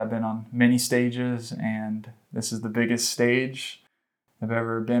been on many stages, and this is the biggest stage I've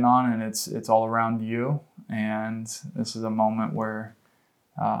ever been on, and it's all around you. And this is a moment where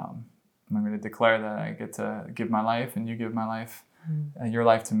I'm going to declare that I get to give my life, and you give my life, your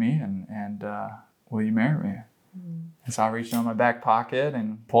life to me, and will you marry me? And so I reached in my back pocket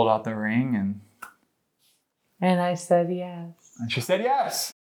and pulled out the ring, and I said yes. And she said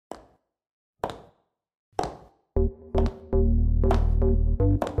yes.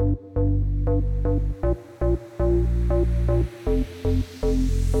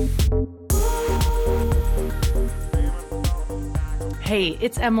 Hey,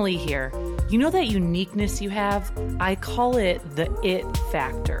 it's Emily here. You know that uniqueness you have? I call it the it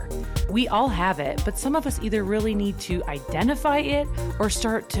factor. We all have it, but some of us either really need to identify it or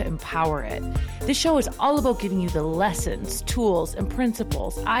start to empower it. This show is all about giving you the lessons, tools, and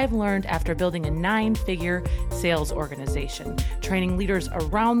principles I've learned after building a 9-figure sales organization, training leaders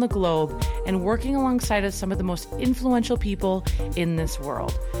around the globe, and working alongside of some of the most influential people in this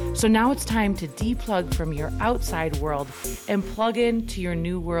world. So now it's time to deplug from your outside world and plug into your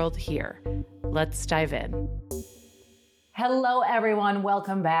new world here. Let's dive in. Hello, everyone.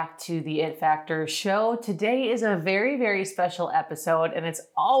 Welcome back to the It Factor show. Today is a very, very special episode, and it's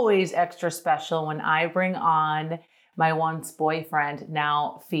always extra special when I bring on my once boyfriend,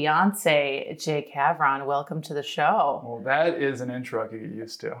 now fiance, Jake Havron. Welcome to the show. Well, that is an intro I could get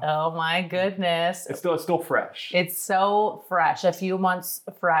used to. Oh my goodness. It's still fresh. It's so fresh, a few months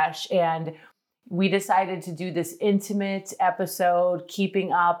fresh, and we decided to do this intimate episode,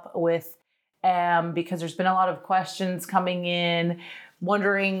 keeping up with because there's been a lot of questions coming in,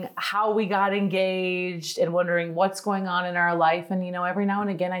 wondering how we got engaged and wondering what's going on in our life. And, every now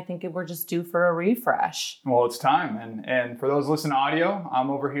and again, I think we're just due for a refresh. Well, it's time. And for those listening to audio, I'm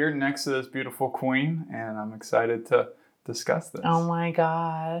over here next to this beautiful queen, and I'm excited to discuss this. Oh my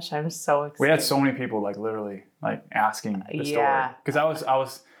gosh. I'm so excited. We had so many people literally asking the story. Because I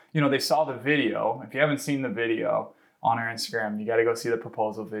was, they saw the video. If you haven't seen the video on our Instagram, you got to go see the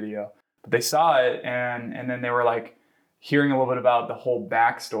proposal video. But they saw it, and then they were hearing a little bit about the whole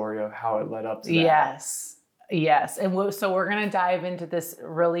backstory of how it led up to that. Yes. And so we're going to dive into this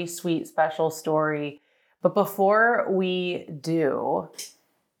really sweet, special story. But before we do,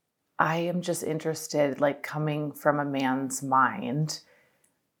 I am just interested, coming from a man's mind,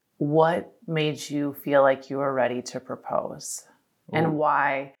 what made you feel like you were ready to propose? Ooh. And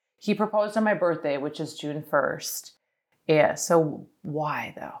why? He proposed on my birthday, which is June 1st. Yeah. So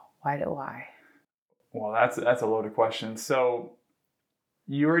why though? Why? Well, that's a loaded question. So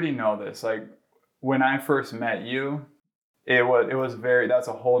you already know this. When I first met you, it was that's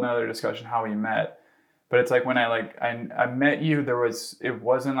a whole nother discussion how we met. But it's when I met you, it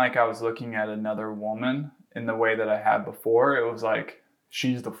wasn't like I was looking at another woman in the way that I had before. It was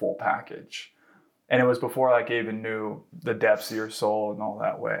she's the full package. And it was before I even knew the depths of your soul and all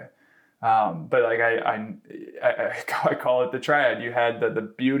that way. But I call it the triad. You had the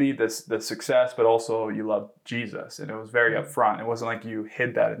beauty, the success, but also you loved Jesus, and it was very upfront. It wasn't like you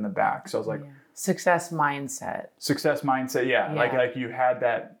hid that in the back. So I was success mindset. Yeah. You had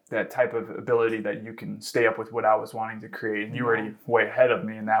that type of ability that you can stay up with what I was wanting to create, and you were already way ahead of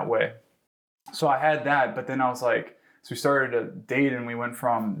me in that way. So I had that, but then I was so we started to date, and we went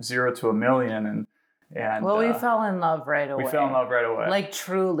from 0 to 1 million, and we fell in love right away. We fell in love right away.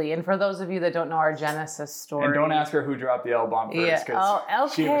 Truly. And for those of you that don't know our Genesis story. And don't ask her who dropped the L-bomb first.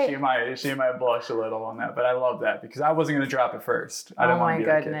 Okay. She might blush a little on that. But I love that because I wasn't going to drop it first. I didn't want to be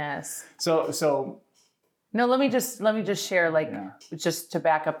goodness. So. No, let me just share, just to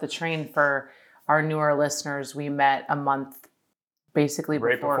back up the train for our newer listeners. We met a month basically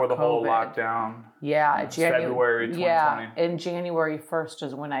right before the COVID. Whole lockdown. Yeah. February 2020. Yeah. And January 1st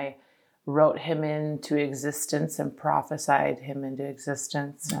is when I wrote him into existence and prophesied him into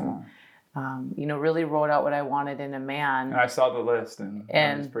existence and, really wrote out what I wanted in a man. And I saw the list and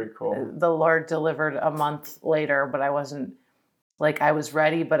it was pretty cool. The Lord delivered a month later, but I wasn't I was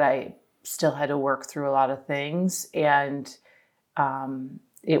ready, but I still had to work through a lot of things. And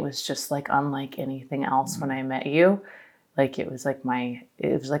it was just unlike anything else when I met you. It was like my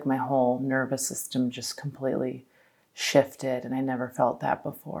whole nervous system just completely shifted, and I never felt that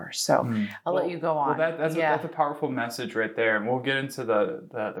before. So I'll let you go on. Well, that's a powerful message right there, and we'll get into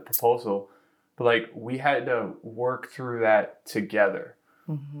the proposal. But we had to work through that together.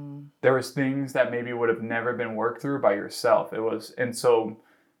 Mm-hmm. There was things that maybe would have never been worked through by yourself. And so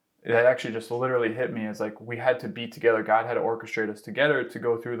that actually just literally hit me as we had to be together. God had to orchestrate us together to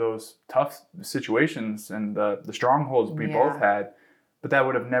go through those tough situations and the strongholds we both had. but that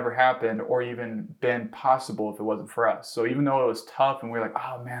would have never happened or even been possible if it wasn't for us. So even though it was tough and we were like,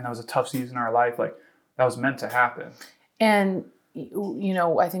 oh man, that was a tough season in our life, like that was meant to happen. And,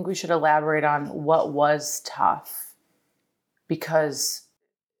 I think we should elaborate on what was tough, because,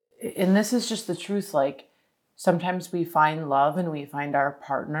 and this is just the truth, like sometimes we find love and we find our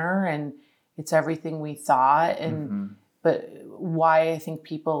partner and it's everything we thought. And, but why I think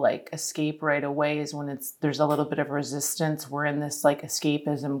people like escape right away is when there's a little bit of resistance. We're in this like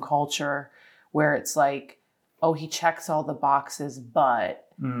escapism culture where it's like, oh, he checks all the boxes, but.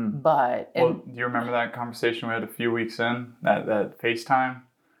 Well, do you remember that conversation we had a few weeks in, that FaceTime?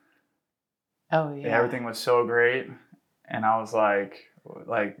 Oh yeah. Everything was so great. And I was like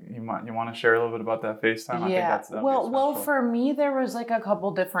you want to share a little bit about that FaceTime? Yeah. I think that's well, for me, there was like a couple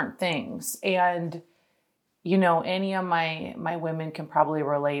different things. And, any of my women can probably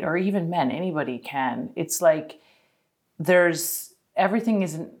relate, or even men, anybody can. It's like everything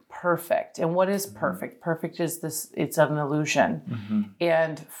isn't perfect. And what is perfect? Perfect is it's an illusion.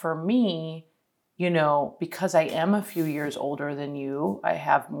 And for me, because I am a few years older than you, I've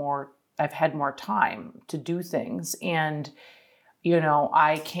had more time to do things. And,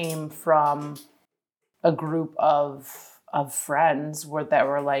 I came from a group of friends that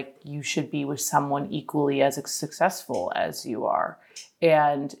were like, you should be with someone equally as successful as you are.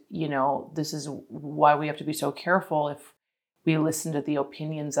 And, this is why we have to be so careful if we listen to the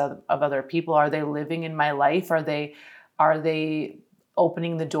opinions of other people. Are they living in my life? Are they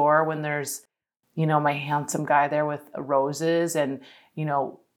opening the door when there's, my handsome guy there with roses and,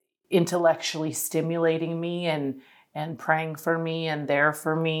 intellectually stimulating me and praying for me and there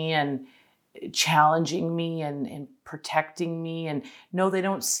for me and challenging me and protecting me? And no, they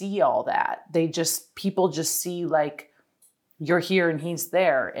don't see all that. People just see like, you're here and he's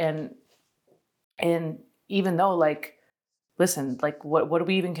there. And even though like, listen, like what are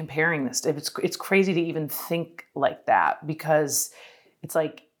we even comparing this to? It's crazy to even think like that, because it's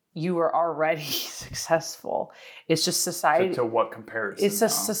like you are already successful. It's just society. To what comparison? It's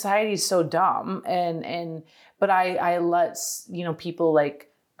just society is so dumb. But I let, people like,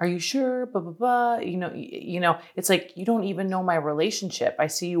 are you sure? Blah, blah, blah. It's like, you don't even know my relationship. I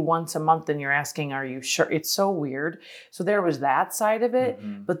see you once a month and you're asking, are you sure? It's so weird. So there was that side of it.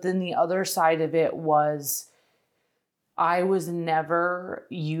 But then the other side of it was, I was never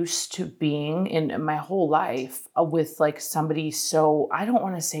used to being in my whole life with like somebody so, I don't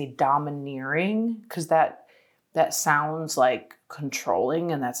want to say domineering, because that sounds like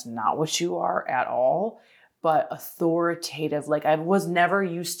controlling, and that's not what you are at all, but authoritative. Like I was never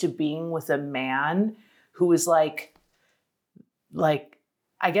used to being with a man who was like,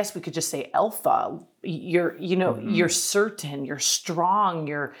 I guess we could just say alpha. You're certain, you're strong,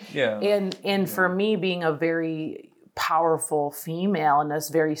 and for me being a very powerful female and this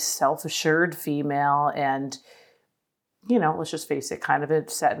very self-assured female, and let's just face it, kind of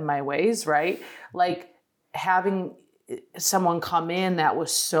set in my ways, right? Like having someone come in that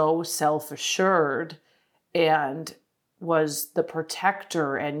was so self-assured and was the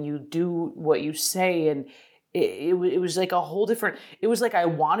protector, and you do what you say, and it was like a whole different, it was like I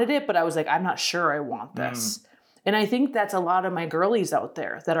wanted it, but I was like, I'm not sure I want this. And I think that's a lot of my girlies out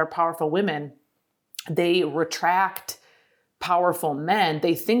there that are powerful women. They retract powerful men.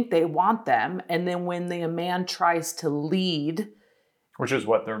 They think they want them. And then when a man tries to lead, which is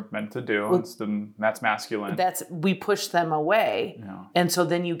what they're meant to do, that's masculine. We push them away. Yeah. And so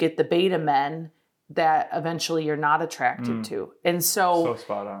then you get the beta men that eventually you're not attracted to. And so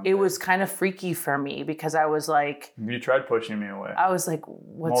spot on. It was kind of freaky for me, because I was like, you tried pushing me away. I was like,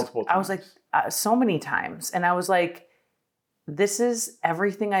 multiple times. I was like, so many times. And I was like, this is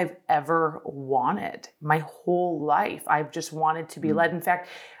everything I've ever wanted my whole life. I've just wanted to be led. In fact,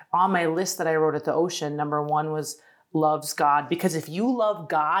 on my list that I wrote at the ocean, number 1 was loves God. Because if you love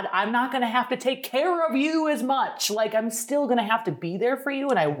God, I'm not going to have to take care of you as much. Like I'm still going to have to be there for you,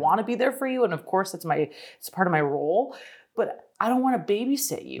 and I want to be there for you. And of course it's part of my role, but I don't want to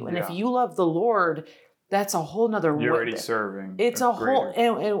babysit you. And if you love the Lord, that's a whole nother way. You're already serving. It's a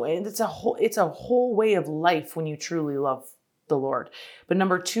whole way of life when you truly love the Lord. But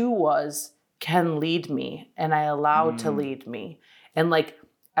number 2 was can lead me, and I allowed to lead me. And like,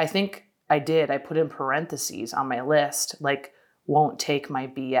 I think I put in parentheses on my list, like, won't take my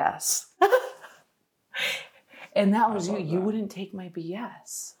BS. And that was you wouldn't take my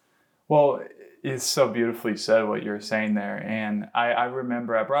BS. Well, it's so beautifully said what you're saying there. And I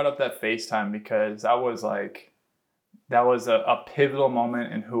remember I brought up that FaceTime because that was a pivotal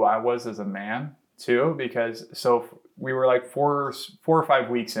moment in who I was as a man too, because we were like 4 or 5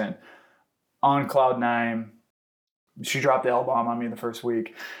 weeks in on cloud 9, she dropped the L-bomb on me the first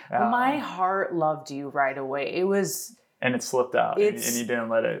week. My heart loved you right away. It was... And it slipped out, and you didn't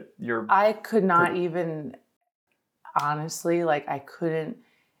let it. I could not even, honestly, like I couldn't,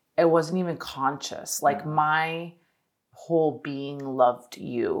 it wasn't even conscious. Like my whole being loved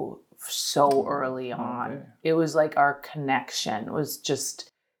you so early on. Okay. It was like our connection was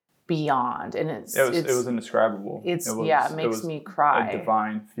just beyond, and it was indescribable. It makes me cry. A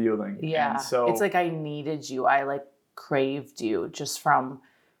divine feeling. Yeah. And so it's like I needed you. I like craved you just from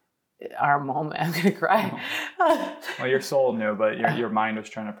our moment. I'm gonna cry. Well, your soul knew, but your mind was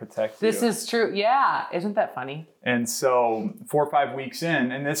trying to protect you. This is true. Yeah. Isn't that funny? And so 4 or 5 weeks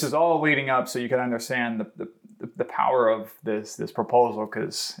in, and this is all leading up so you can understand the power of this proposal,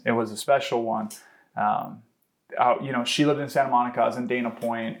 because it was a special one. She lived in Santa Monica, I was in Dana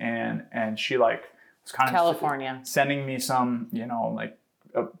Point, and she like was kind of California sending me some, like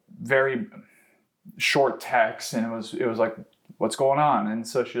a very short text, and it was like, what's going on? And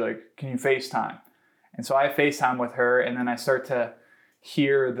so she's like, can you FaceTime? And so I FaceTime with her, and then I start to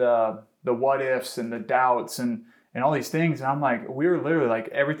hear the what ifs and the doubts and all these things. And I'm like, we were literally like,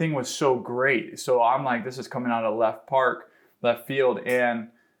 everything was so great. So I'm like, this is coming out of left field. And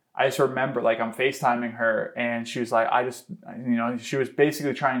I just remember like I'm FaceTiming her, and she was like, she was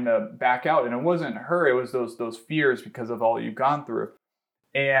basically trying to back out, and it wasn't her, it was those fears because of all you've gone through.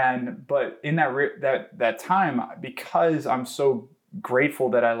 But in that time, because I'm so grateful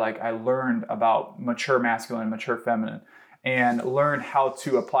that I learned about mature masculine, mature feminine, and learned how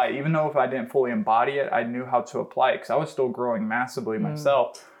to apply it. Even though if I didn't fully embody it, I knew how to apply it, because I was still growing massively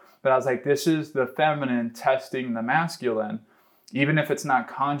myself. But I was like, this is the feminine testing the masculine, even if it's not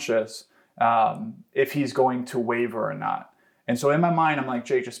conscious, if he's going to waver or not. And so in my mind, I'm like,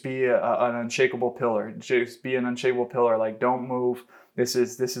 Jake, just be an unshakable pillar. Just be an unshakable pillar. Like, don't move. This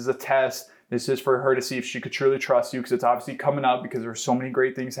is a test. This is for her to see if she could truly trust you, because it's obviously coming up, because there's so many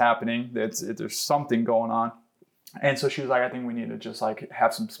great things happening. There's something going on. And so she was like, I think we need to just like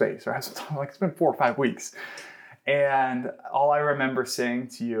have some space or have some time. Like, it's been 4 or 5 weeks. And all I remember saying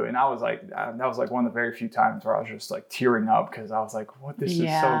to you, and I was like, that was like one of the very few times where I was just like tearing up, because I was like, what, this is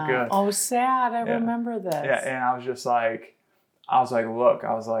so good. Oh, sad. I remember this. Yeah. And I was like, look,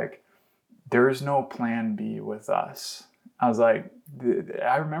 there's no plan B with us. I was like,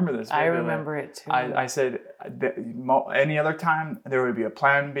 I remember this. I remember it too. I said, any other time there would be a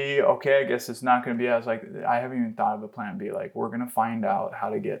plan B. Okay, I guess it's not going to be. I was like, I haven't even thought of a plan B. Like, we're going to find out how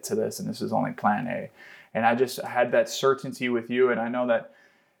to get to this, and this is only plan A. And I just had that certainty with you, and I know that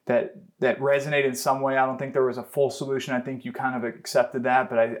resonated in some way. I don't think there was a full solution. I think you kind of accepted that,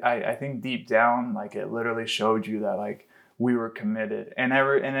 but I think deep down, like, it literally showed you that like we were committed. And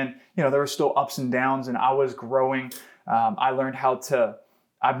then there were still ups and downs, and I was growing. I learned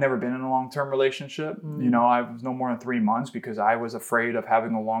I've never been in a long-term relationship. I was no more than 3 months, because I was afraid of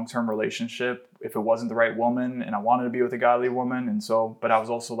having a long-term relationship if it wasn't the right woman, and I wanted to be with a godly woman. And so, but I was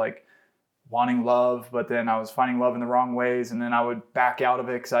also like wanting love, but then I was finding love in the wrong ways. And then I would back out of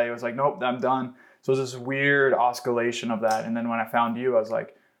it, because I was like, nope, I'm done. So it was this weird oscillation of that. And then when I found you, I was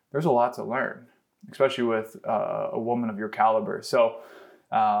like, there's a lot to learn, especially with a woman of your caliber. So,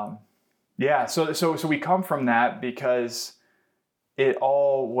 so we come from that, because it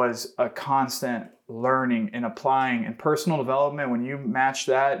all was a constant learning and applying and personal development. When you match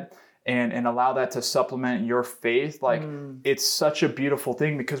that and allow that to supplement your faith, like it's such a beautiful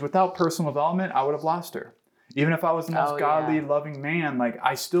thing, because without personal development, I would have lost her. Even if I was the most godly, loving man, like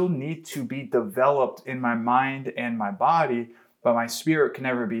I still need to be developed in my mind and my body, but my spirit can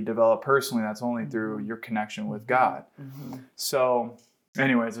never be developed personally. That's only through your connection with God. So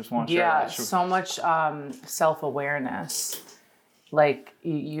anyways, just want to share that. So much self-awareness. Like,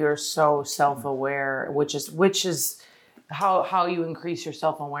 you're so self-aware, which is how you increase your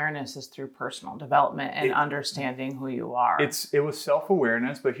self-awareness is through personal development and understanding who you are. It was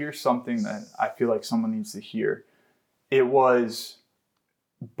self-awareness, but here's something that I feel like someone needs to hear. It was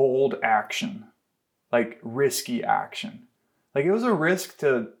bold action, like risky action. Like, it was a risk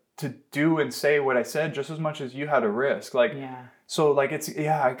to do and say what I said, just as much as you had a risk. Like, so like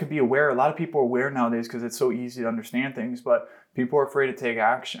I could be aware. A lot of people are aware nowadays because it's so easy to understand things, but people are afraid to take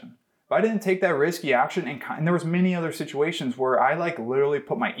action. If I didn't take that risky action, and there was many other situations where I like literally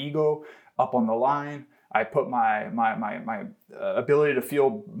put my ego up on the line. I put my ability to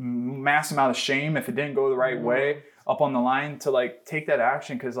feel mass amount of shame if it didn't go the right way up on the line to like take that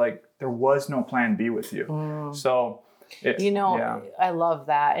action, because like there was no plan B with you. So I love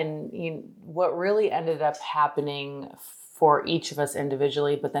that. And what really ended up happening for each of us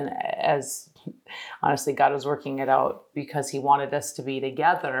individually, but then as honestly God was working it out because he wanted us to be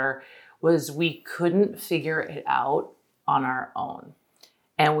together, was we couldn't figure it out on our own.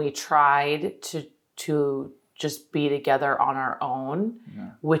 And we tried to just be together on our own,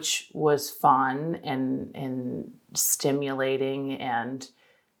 which was fun and stimulating and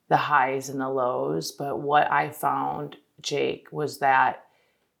the highs and the lows. But what I found, Jake, was that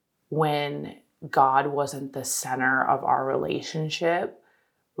when God wasn't the center of our relationship,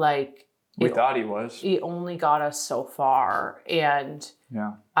 like we thought he was. He only got us so far. And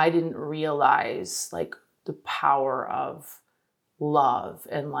I didn't realize like the power of love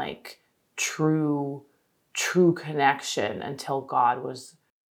and like true connection until God was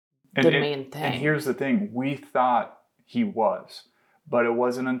the main thing. And here's the thing. We thought he was, but it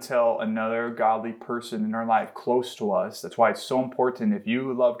wasn't until another godly person in our life close to us. That's why it's so important. If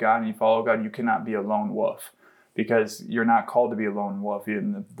you love God and you follow God, you cannot be a lone wolf, because you're not called to be a lone wolf.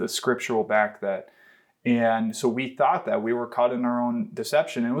 Even the scripture will back that. And so we thought that we were caught in our own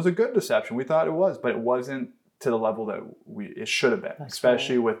deception. And it was a good deception. We thought it was, but it wasn't to the level that it should have been,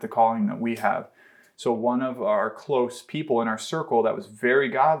 especially with the calling that we have. So one of our close people in our circle that was very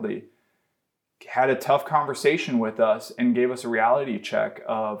godly had a tough conversation with us and gave us a reality check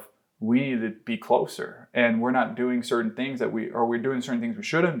of we need to be closer, and we're not doing certain things we're doing certain things we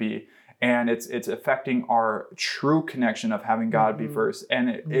shouldn't be. And it's affecting our true connection of having God be first. And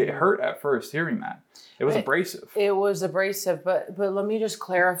it hurt at first hearing that. It was abrasive. It was abrasive, but let me just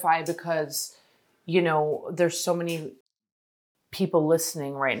clarify, because, there's so many people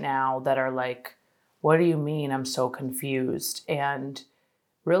listening right now that are like, what do you mean? I'm so confused. And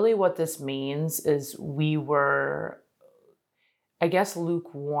really what this means is we were, I guess,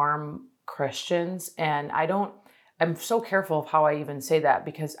 lukewarm Christians. And I'm so careful of how I even say that,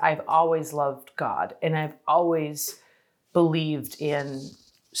 because I've always loved God and I've always believed in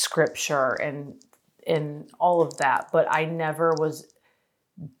scripture and in all of that, but I never was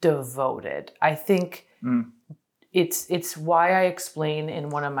devoted. I think it's why I explain in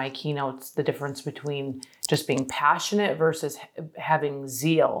one of my keynotes the difference between just being passionate versus having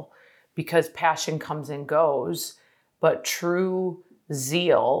zeal, because passion comes and goes, but true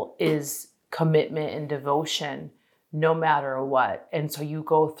zeal is commitment and devotion no matter what. And so you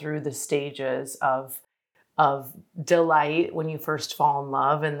go through the stages of delight when you first fall in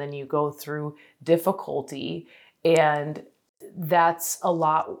love, and then you go through difficulty. And that's a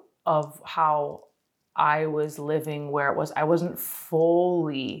lot of how I was living, where I wasn't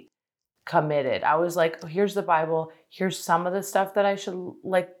fully committed. I was like, oh, here's the Bible. Here's some of the stuff that I should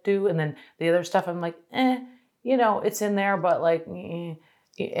like do. And then the other stuff, I'm like, it's in there, but like,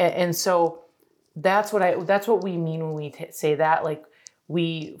 And so that's what we mean when we say that. Like,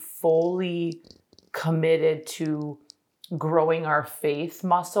 we fully committed to growing our faith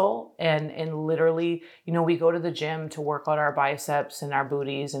muscle, and literally, we go to the gym to work out our biceps and our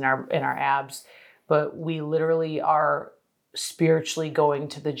booties and our abs, but we literally are spiritually going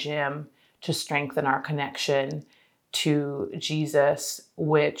to the gym to strengthen our connection to Jesus,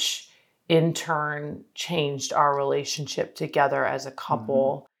 which in turn changed our relationship together as a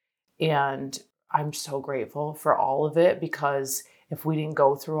couple. And I'm so grateful for all of it, because if we didn't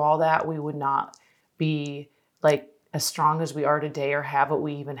go through all that, we would not be like as strong as we are today, or have what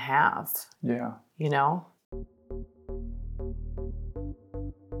we even have. Yeah.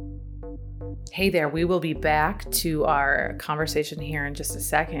 Hey there, we will be back to our conversation here in just a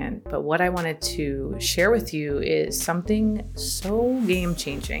second. But what I wanted to share with you is something so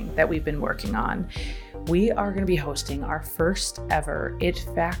game-changing that we've been working on. We are going to be hosting our first ever It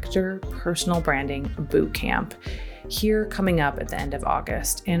Factor Personal Branding Boot Camp here coming up at the end of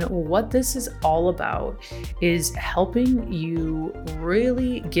August. And what this is all about is helping you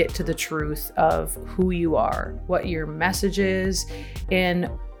really get to the truth of who you are, what your message is, and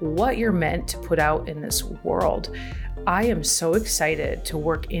what you're meant to put out in this world. I am so excited to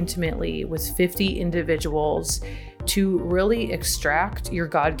work intimately with 50 individuals to really extract your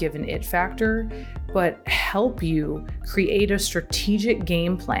God-given it factor, but help you create a strategic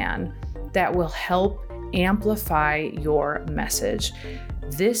game plan that will help amplify your message.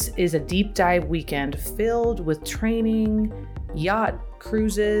 This is a deep dive weekend filled with training, yacht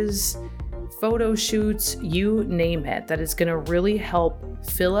cruises, photo shoots, you name it, that is going to really help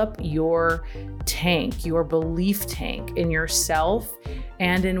fill up your tank, your belief tank in yourself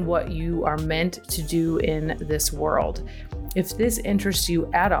and in what you are meant to do in this world. If this interests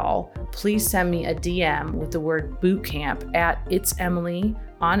you at all, please send me a DM with the word bootcamp at It's Emily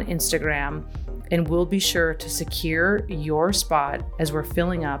on Instagram, and we'll be sure to secure your spot as we're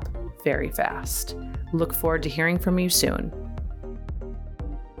filling up very fast. Look forward to hearing from you soon.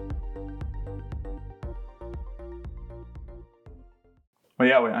 Well,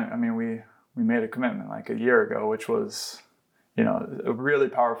 yeah, we made a commitment like a year ago, which was, really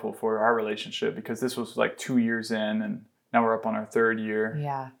powerful for our relationship because this was like 2 years in and now we're up on our third year.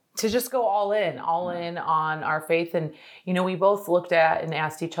 Yeah. To just go all in on our faith. And, we both looked at and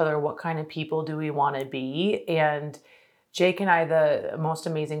asked each other, what kind of people do we want to be? And Jake and I, the most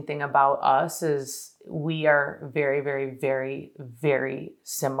amazing thing about us is we are very, very, very, very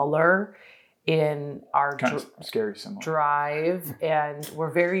similar in our kind of scary similar drive. And we're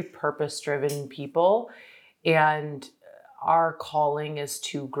very purpose-driven people. And our calling is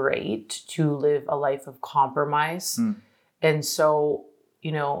too great to live a life of compromise. And so,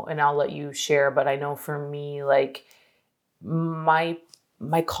 and I'll let you share, but I know for me, like my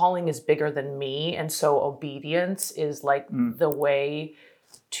calling is bigger than me. And so obedience is like the way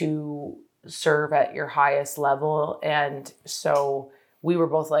to serve at your highest level. And so we were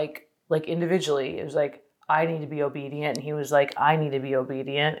both like individually, it was like, I need to be obedient. And he was like, I need to be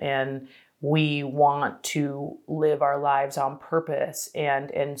obedient. And we want to live our lives on purpose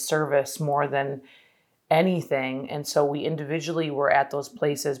and in service more than anything. And so we individually were at those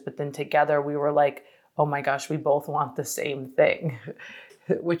places, but then together we were like, oh my gosh, we both want the same thing,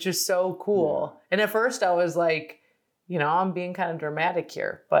 which is so cool. Yeah. And at first I was like, I'm being kind of dramatic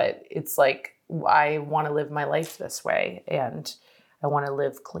here, but it's like, I want to live my life this way. And I want to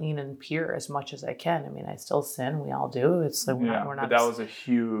live clean and pure as much as I can. I mean, I still sin. We all do. It's like, we're not. But that was a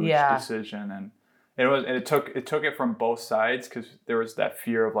huge decision. And it took it from both sides because there was that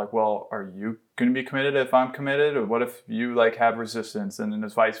fear of like, well, are you going to be committed if I'm committed? Or what if you like have resistance? And then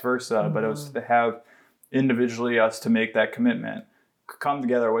it's vice versa. Mm-hmm. But it was to have individually us to make that commitment come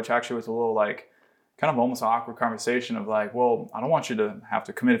together, which actually was a little like kind of almost an awkward conversation of like, well, I don't want you to have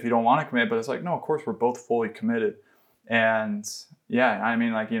to commit if you don't want to commit. But it's like, no, of course, we're both fully committed. And yeah, I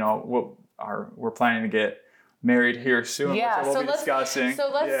mean, like, we're planning to get married here soon, which we'll be discussing. So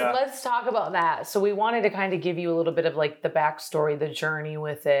let's talk about that. So we wanted to kind of give you a little bit of like the backstory, the journey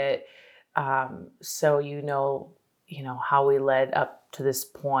with it. So how we led up to this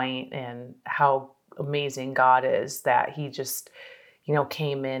point and how amazing God is that he just,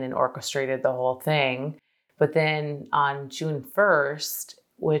 came in and orchestrated the whole thing. But then on June 1st,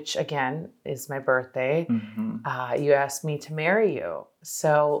 which again is my birthday, you asked me to marry you.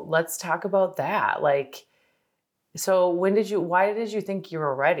 So let's talk about that. Like, so why did you think you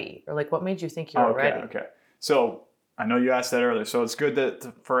were ready? Or like, what made you think you were ready? Okay. So I know you asked that earlier. So it's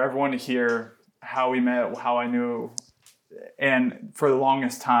good for everyone to hear how we met, how I knew. And for the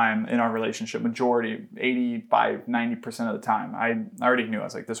longest time in our relationship, majority, 85, 90% of the time, I already knew. I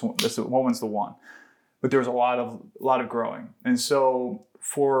was like, this woman's the one. But there was a lot of growing. And so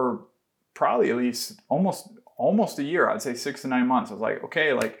for probably at least almost a year, I'd say 6 to 9 months, I was like,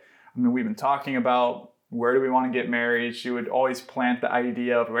 okay, we've been talking about where do we want to get married. She would always plant the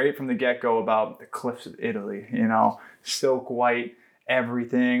idea of right from the get-go about the cliffs of Italy, silk white,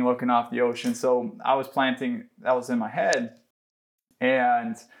 everything, looking off the ocean. So I was planting, that was in my head.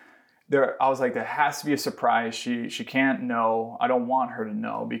 And I was like, there has to be a surprise. She can't know. I don't want her to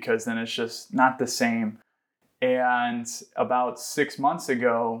know because then it's just not the same. And about 6 months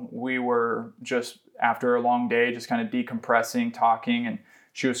ago, we were just after a long day, just kind of decompressing, talking, and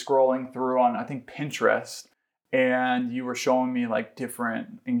she was scrolling through on, I think, Pinterest, and you were showing me like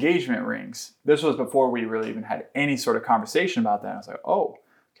different engagement rings. This was before we really even had any sort of conversation about that. I was like, oh,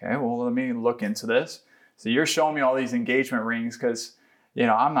 okay, well, let me look into this. So you're showing me all these engagement rings because, I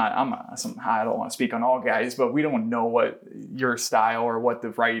don't want to speak on all guys, but we don't know what your style or what the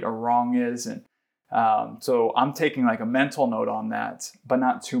right or wrong is. And so I'm taking like a mental note on that, but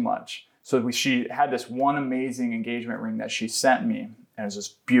not too much. So she had this one amazing engagement ring that she sent me, and it was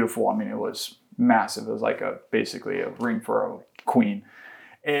just beautiful. I mean, it was massive. It was like basically a ring for a queen.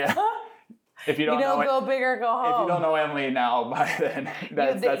 And if you don't know, go big or go home. If you don't know Emily now, by then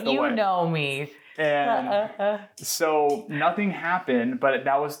that's the way. You know me. And so nothing happened, but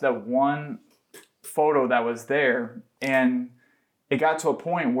that was the one photo that was there. And it got to a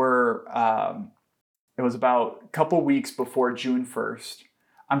point where it was about a couple weeks before June 1st.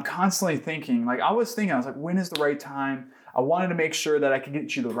 I'm constantly thinking, I was like, when is the right time? I wanted to make sure that I could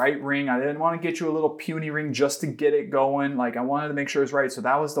get you the right ring. I didn't want to get you a little puny ring just to get it going. I wanted to make sure it was right. So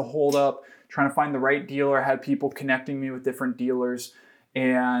that was the hold up, trying to find the right dealer. I had people connecting me with different dealers,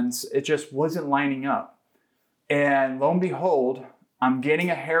 and it just wasn't lining up. And lo and behold, I'm getting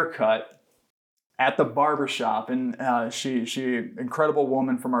a haircut at the barbershop, and she incredible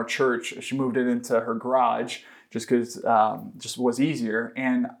woman from our church. She moved it into her garage just because just was easier.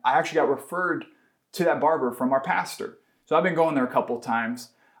 And I actually got referred to that barber from our pastor. So I've been going there a couple of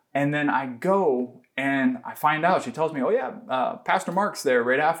times. And then I go and I find out, she tells me, oh yeah, Pastor Mark's there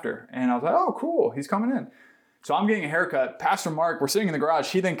right after. And I was like, oh, cool, he's coming in. So I'm getting a haircut. Pastor Mark, we're sitting in the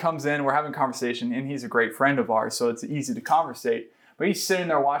garage. He then comes in, we're having a conversation, and he's a great friend of ours, so it's easy to conversate. But he's sitting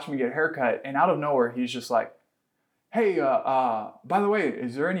there watching me get a haircut, and out of nowhere, he's just like, hey, by the way,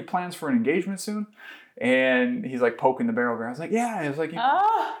 is there any plans for an engagement soon? And he's like poking the bear over. I was like, yeah. He was like,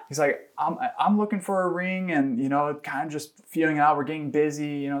 he's like, I'm looking for a ring, and kind of just feeling out. We're getting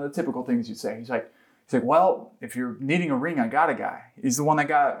busy, the typical things you'd say. He's like, well, if you're needing a ring, I got a guy. He's the one that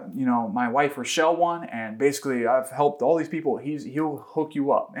got, my wife Rochelle one, and basically I've helped all these people. He'll hook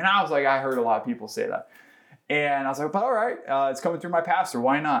you up. And I was like, I heard a lot of people say that. And I was like, but all right, it's coming through my pastor.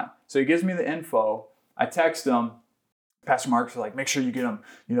 Why not? So he gives me the info. I text him. Pastor Mark's like, make sure you get him,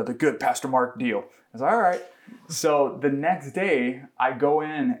 the good Pastor Mark deal. I was like, all right. So the next day I go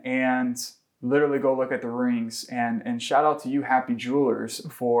in and literally go look at the rings, and shout out to you, Happy Jewelers,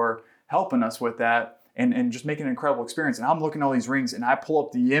 for helping us with that. And just making an incredible experience. And I'm looking at all these rings, and I pull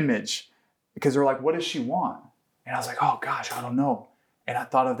up the image because they're like, what does she want? And I was like, oh gosh, I don't know. And I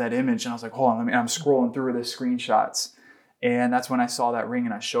thought of that image, and I was like, hold on, I'm scrolling through the screenshots. And that's when I saw that ring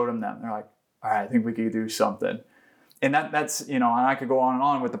and I showed them them. They're like, all right, I think we could do something. And that's, and I could go on and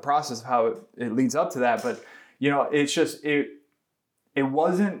on with the process of how it leads up to that. But, it's just, it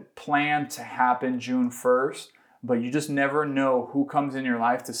wasn't planned to happen June 1st, but you just never know who comes in your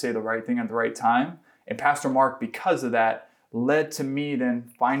life to say the right thing at the right time. And Pastor Mark, because of that, led to me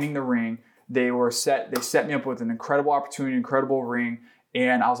then finding the ring. They set me up with an incredible opportunity, incredible ring.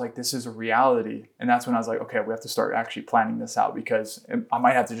 And I was like, this is a reality. And that's when I was like, okay, we have to start actually planning this out, because I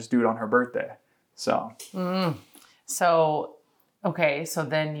might have to just do it on her birthday. So. So, okay. So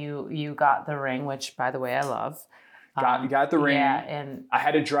then you got the ring, which by the way, I love. Got the ring. Yeah. And I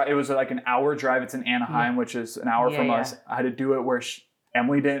had to drive. It was like an hour drive. It's in Anaheim, which is an hour from us. I had to do it where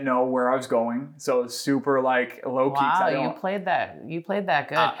Emily didn't know where I was going, so it was super low key. Wow, you played that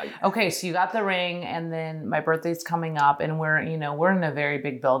good. Okay, so you got the ring, and then my birthday's coming up, and we're in a very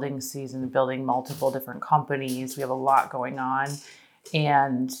big building season, building multiple different companies. We have a lot going on,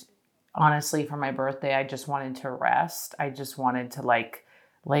 and honestly, for my birthday, I just wanted to rest. I just wanted to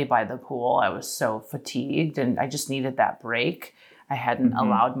lay by the pool. I was so fatigued, and I just needed that break. I hadn't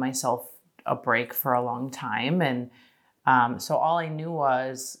allowed myself a break for a long time, and so all I knew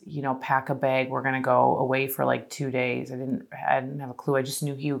was, pack a bag. We're going to go away for 2 days. I didn't have a clue. I just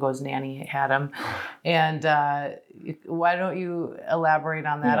knew Hugo's nanny had him. And why don't you elaborate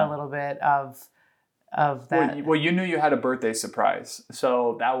on that a little bit of that? Well, you knew you had a birthday surprise.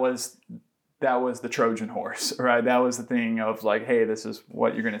 So that was the Trojan horse, right? That was the thing of hey, this is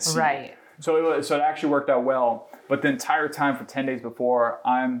what you're going to see. Right. So it actually worked out well. But the entire time for 10 days before,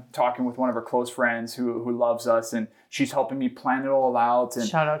 I'm talking with one of her close friends who loves us, and she's helping me plan it all out. And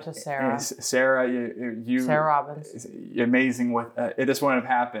shout out to Sarah. Sarah, Sarah Robbins. Amazing with it. This wouldn't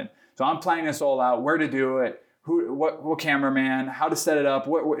have happened. So I'm planning this all out, where to do it, what cameraman, how to set it up,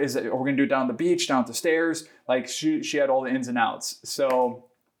 what is it? Are we going to do it down the beach, down the stairs? She had all the ins and outs. So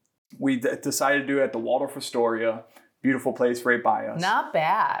we decided to do it at the Waldorf Astoria. Beautiful place right by us. Not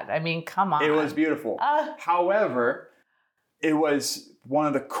bad. I mean, come on. It was beautiful. However, it was one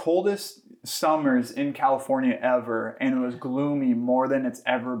of the coldest summers in California ever, and it was gloomy more than it's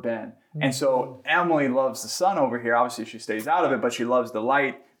ever been. And so Emily loves the sun over here. Obviously, she stays out of it, but she loves the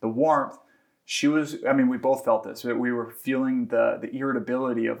light, the warmth. We both felt this. We were feeling the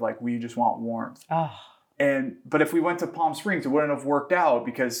irritability of we just want warmth. Oh. But if we went to Palm Springs, it wouldn't have worked out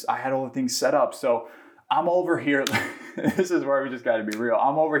because I had all the things set up. So I'm over here. This is where we just got to be real.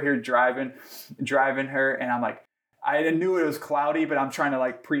 I'm over here driving her, and I'm like, I knew it was cloudy, but I'm trying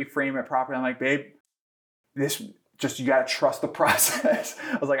to pre-frame it properly. I'm like, babe, you got to trust the process.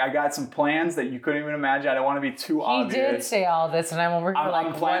 I was like, I got some plans that you couldn't even imagine. I don't want to be too obvious. He did say all this, and I'm over here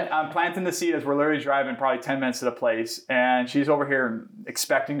I'm planting the seed as we're literally driving probably 10 minutes to the place, and she's over here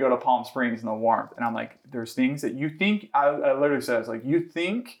expecting to go to Palm Springs in the warmth. And I'm like, there's things that you think, I literally said, I was like, you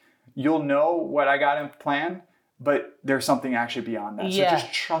think you'll know what I got in plan, but there's something actually beyond that. Yeah. So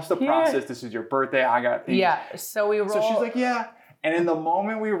just trust the process. This is your birthday. I got things. Yeah. So we roll. So she's like, yeah. And in the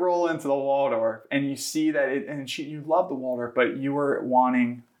moment we roll into the Waldorf, and you see that you love the Waldorf, but you were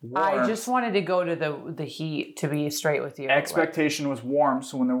wanting warmth. I just wanted to go to the heat, to be straight with you. Expectation was warm.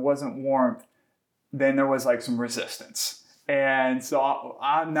 So when there wasn't warmth, then there was some resistance. And so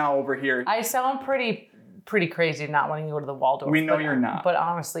I'm now over here. I sound pretty crazy not wanting to go to the Waldorf. We know you're not. But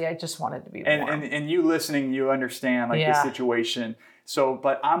honestly, I just wanted to be warm. And you listening, you understand the situation. So,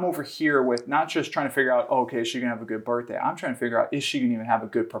 but I'm over here with not just trying to figure out, is she gonna have a good birthday? I'm trying to figure out, is she gonna even have a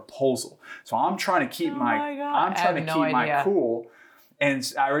good proposal? So I'm trying to keep my cool.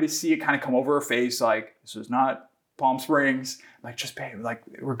 And I already see it kind of come over her face, like, this is not Palm Springs. I'm like, just babe, like,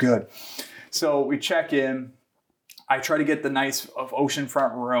 we're good. So we check in. I try to get the nice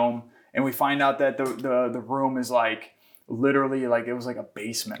oceanfront room, and we find out that the room is like literally like it was like a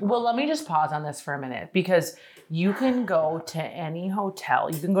basement room. Well, let me just pause on this for a minute, because you can go to any hotel.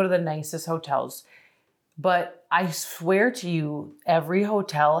 You can go to the nicest hotels. But I swear to you, every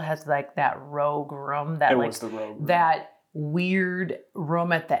hotel has like that rogue room. That was the rogue room. That weird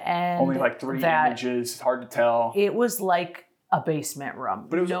room at the end. Only like 3 images. It's hard to tell. It was like a basement room.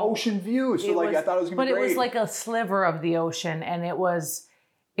 But it was ocean view. So like I thought it was going to be great. But it was like a sliver of the ocean. And it was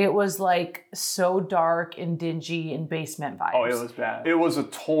like so dark and dingy and basement vibes. Oh, it was bad. It was a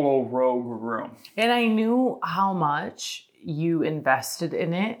total rogue room. And I knew how much you invested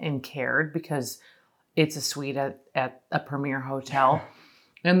in it and cared, because it's a suite at a premier hotel.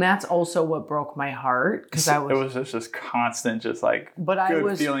 And that's also what broke my heart, because it was just constant, just like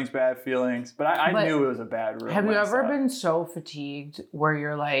good feelings, bad feelings. But I knew it was a bad room. Have you ever been so fatigued where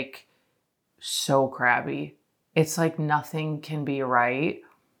you're like so crabby? It's like nothing can be right,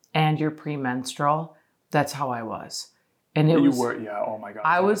 and you're premenstrual. That's how I was. And oh my God.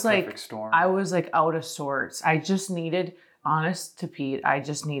 I was like, storm. I was like out of sorts. I just needed, honest to Pete, I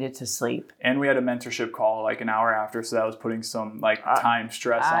just needed to sleep. And we had a mentorship call like an hour after, so that was putting some like time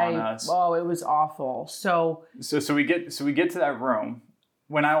stress on us. Oh, it was awful. So we get to that room.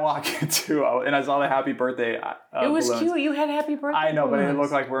 When I walk into and I saw the happy birthday it was balloons. Cute. You had happy birthday I know, balloons. But it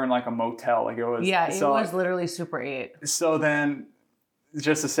looked like we're in like a motel. Like it was. Yeah, it was literally Super 8. So then,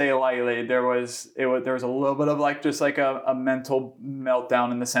 just to say it lightly, there was a little bit of like just like a mental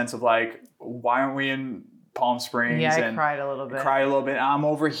meltdown in the sense of like, why aren't we in Palm Springs? Yeah, I cried a little bit. I'm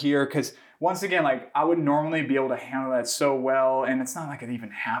over here because once again, like I would normally be able to handle that so well, and it's not like it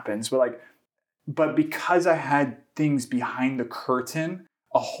even happens, but because I had things behind the curtain,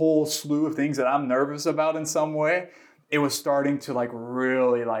 a whole slew of things that I'm nervous about in some way, it was starting to like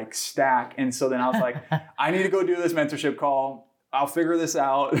really like stack. And so then I was like, I need to go do this mentorship call. I'll figure this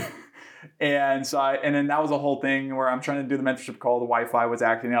out. And then that was a whole thing where I'm trying to do the mentorship call. The Wi-Fi was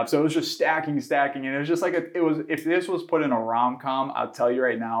acting up. So it was just stacking. And it was just like, if this was put in a rom-com, I'll tell you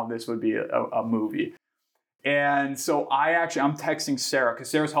right now, this would be a movie. And so I'm texting Sarah, because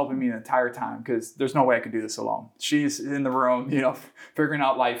Sarah's helping me the entire time, because there's no way I could do this alone. She's in the room, figuring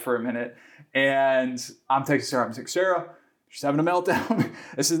out life for a minute. And I'm texting Sarah. I'm like, Sarah, she's having a meltdown.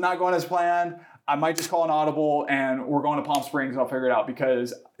 This is not going as planned. I might just call an audible and we're going to Palm Springs and I'll figure it out,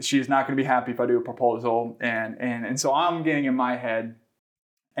 because she's not going to be happy if I do a proposal. And so I'm getting in my head,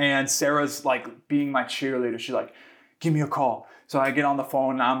 and Sarah's like being my cheerleader. She's like, give me a call. So I get on the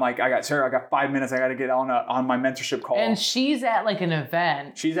phone and I'm like, I got 5 minutes. I got to get on my mentorship call. And she's at like an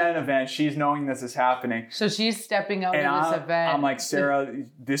event. She's at an event. She's knowing this is happening. So she's stepping out to this event. I'm like, Sarah,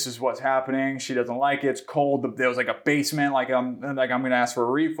 this is what's happening. She doesn't like it. It's cold. There was like a basement. I'm going to ask for a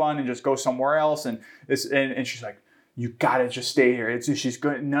refund and just go somewhere else. And she's like, you got to just stay here. She's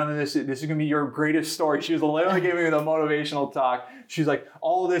good. None of this is going to be your greatest story. She was literally giving me the motivational talk. She's like,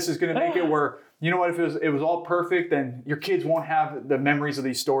 all of this is going to make it where, you know what, if it was all perfect, then your kids won't have the memories of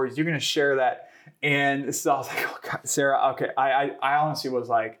these stories. You're going to share that. And so I was like, oh God, Sarah, okay. I honestly was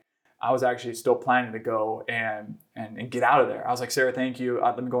like, I was actually still planning to go and get out of there. I was like, Sarah, thank you.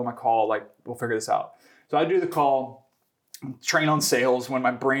 Let me go on my call. Like, we'll figure this out. So I do the call, train on sales when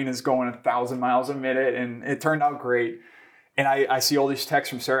my brain is going 1,000 miles a minute. And it turned out great. And I see all these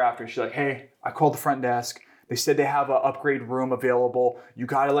texts from Sarah after. She's like, hey, I called the front desk. They said they have an upgrade room available. You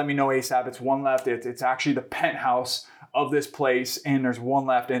got to let me know ASAP. It's one left. It's actually the penthouse of this place, and there's one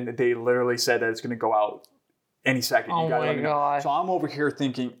left. And they literally said that it's going to go out any second. Oh my gosh. So I'm over here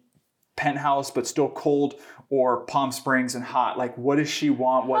thinking penthouse, but still cold, or Palm Springs and hot. Like, what does she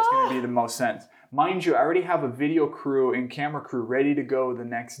want? What's going to be the most sense? Mind you, I already have a video crew and camera crew ready to go the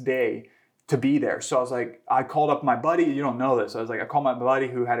next day to be there. So I was like, I called up my buddy. You don't know this. I called my buddy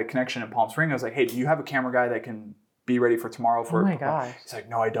who had a connection in Palm Springs. I was like, hey, do you have a camera guy that can be ready for tomorrow? Oh my gosh. He's like,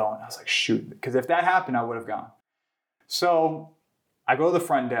 no, I don't. I was like, shoot. Because if that happened, I would have gone. So I go to the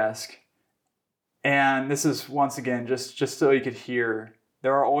front desk, and this is, once again, just so you could hear,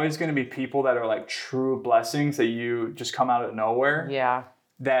 there are always going to be people that are like true blessings that you just come out of nowhere. Yeah.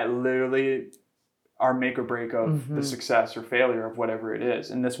 That literally are make or break of the success or failure of whatever it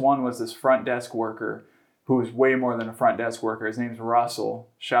is. And this one was this front desk worker who is way more than a front desk worker. His name's Russell.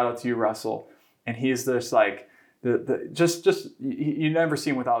 Shout out to you, Russell. And he's this like, you never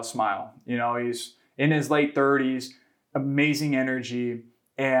see him without a smile. He's in his late 30s, amazing energy.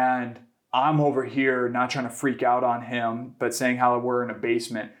 And I'm over here not trying to freak out on him, but saying how we're in a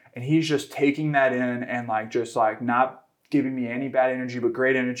basement. And he's just taking that in and like, just like not giving me any bad energy, but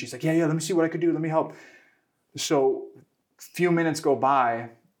great energy. She's like, yeah, let me see what I could do. Let me help. So a few minutes go by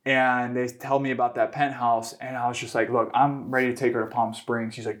and they tell me about that penthouse. And I was just like, look, I'm ready to take her to Palm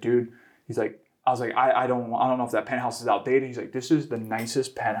Springs. He's like, dude, I was like, I don't know if that penthouse is outdated. He's like, this is the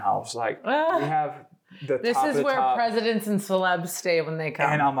nicest penthouse. Like we have the This top is of the where top. presidents and celebs stay when they come.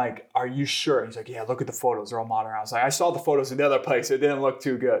 And I'm like, are you sure? He's like, yeah, look at the photos. They're all modern. I was like, I saw the photos in the other place. It didn't look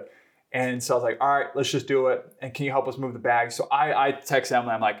too good. And so I was like, all right, let's just do it. And can you help us move the bags? So I text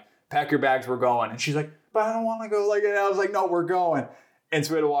Emily. I'm like, pack your bags. We're going. And she's like, but I don't want to go like that. I was like, no, we're going. And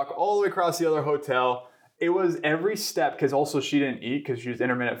so we had to walk all the way across the other hotel. It was every step, because also she didn't eat because she was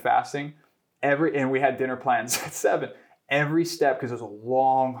intermittent fasting. And we had dinner plans at 7. Every step, because it was a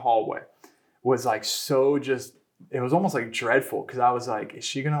long hallway, was like so just, it was almost like dreadful, because I was like, is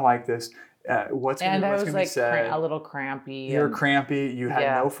she going to like this? What's going to be said? A little crampy. You're crampy. You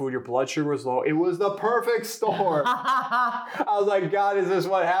had no food. Your blood sugar was low. It was the perfect storm. I was like, God, is this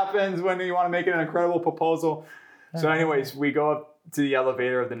what happens when you want to make an incredible proposal? So anyways, we go up to the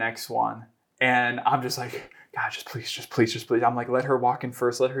elevator of the next one. And I'm just like, God, just please. I'm like, let her walk in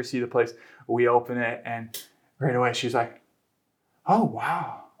first. Let her see the place. We open it. And right away, she's like, oh,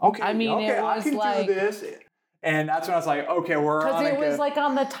 wow. Okay. I mean, okay, it was I can like, do this. And that's when I was like, okay, we're on because it was like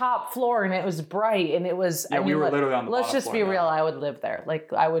on the top floor and it was bright and it was. Yeah, we were literally on the bottom floor. Let's just be real. I would live there.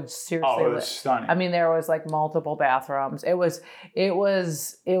 Like I would seriously. Oh, it was stunning. I mean, there was like multiple bathrooms. It was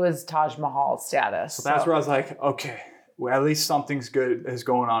Taj Mahal status. So that's where I was like, okay, well, at least something's good is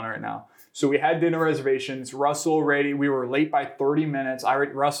going on right now. So we had dinner reservations. Russell already, we were late by 30 minutes.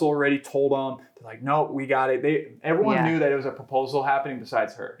 Russell already told them, they're like, no, we got it. Everyone knew that it was a proposal happening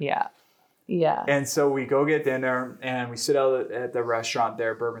besides her. Yeah. Yeah. And so we go get dinner and we sit out at the restaurant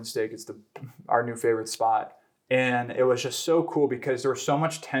there, Bourbon Steak. It's our new favorite spot. And it was just so cool because there was so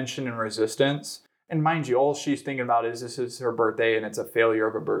much tension and resistance. And mind you, all she's thinking about is this is her birthday and it's a failure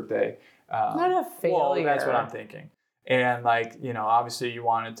of a birthday. Not a failure. Well, that's what I'm thinking. And like, obviously you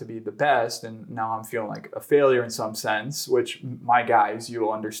want it to be the best. And now I'm feeling like a failure in some sense, which my guys, you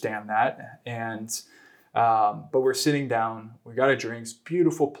will understand that. And but we're sitting down, we got our drinks,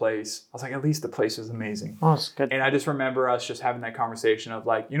 beautiful place. I was like, at least the place is amazing. Oh, it's good. And I just remember us just having that conversation of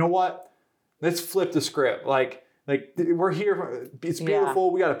like, you know what? Let's flip the script. Like we're here. It's beautiful.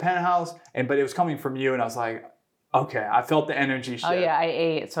 Yeah. We got a penthouse. But it was coming from you. And I was like, okay, I felt the energy shift. Oh yeah, I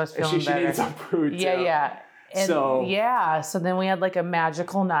ate. So I was feeling better. She needed some food too. Yeah. And so then we had like a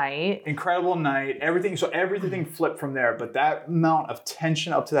magical night. Incredible night. Everything flipped from there. But that amount of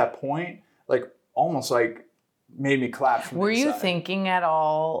tension up to that point, like almost like made me clap from Were the you inside. thinking at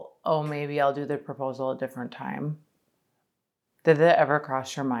all, oh, maybe I'll do the proposal a different time? Did that ever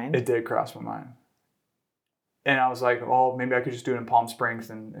cross your mind? It did cross my mind. And I was like, well, maybe I could just do it in Palm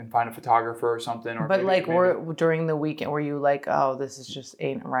Springs and find a photographer or something. Or but maybe. During the weekend, were you like, oh, this is just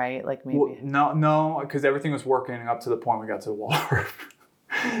ain't right? Like maybe. Well, no, because everything was working up to the point we got to the Waldorf.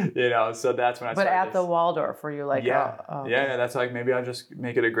 So that's when I started. But at the Waldorf, were you like, yeah, that's like, maybe I'll just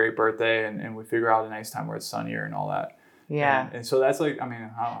make it a great birthday and we figure out a nice time where it's sunnier and all that. Yeah. And so that's like, I mean,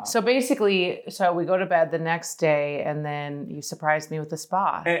 I don't know. So basically, we go to bed the next day and then you surprised me with a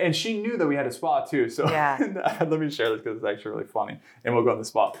spa. And she knew that we had a spa too. So let me share this because it's actually really funny. And we'll go to the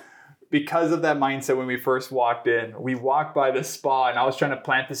spa. Because of that mindset, when we first walked in, we walked by the spa and I was trying to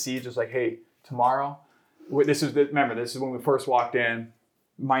plant the seeds. Just like, hey, tomorrow, this is when we first walked in.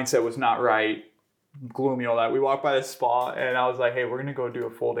 Mindset was not right. Gloomy, all that. We walked by the spa and I was like, hey, we're going to go do a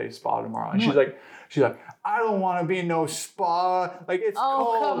full day spa tomorrow. And she's like, I don't want to be in no spa. Like, it's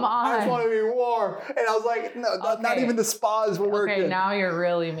cold. Come on. I just want to be warm. And I was like, no, not even the spas were working. Okay, now you're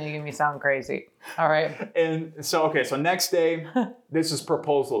really making me sound crazy. All right. And so next day, this is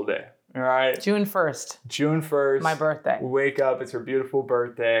proposal day. All right. June 1st. My birthday. We wake up. It's her beautiful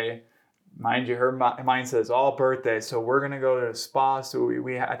birthday. Mind you, her mind says all birthday. So we're going to go to the spa. So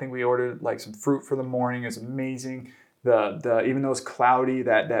I think we ordered like some fruit for the morning. It's amazing. The even though it's cloudy,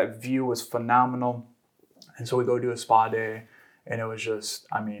 that view was phenomenal. And so we go do a spa day. And it was just,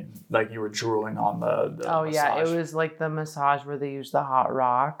 I mean, like you were drooling on the massage. Yeah. It was like the massage where they use the hot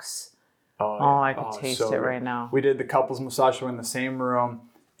rocks. Oh, I could taste it right now. We did the couples massage. We're in the same room.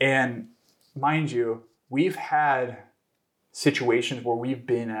 And mind you, we've had situations where we've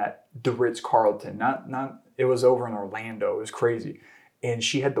been at the Ritz-Carlton. Not it was over in Orlando. It was crazy. And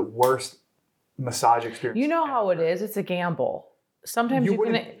she had the worst massage experience. You know how it is. It's a gamble. Sometimes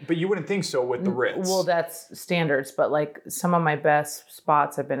but you wouldn't think so with the Ritz. Well, that's standards. But like some of my best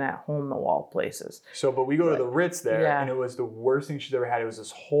spots have been at hole-in-the-wall places. So, but we go to the Ritz there, and it was the worst thing she's ever had. It was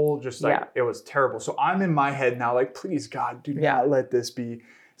this whole it was terrible. So I'm in my head now, like, please God, do not let this be.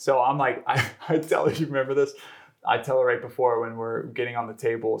 So I'm like, I tell her, you remember this? I tell her right before when we're getting on the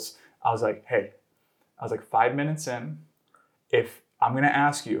tables, I was like, hey, 5 minutes in, if I'm going to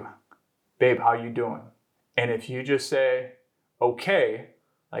ask you, babe, how you doing? And if you just say, okay,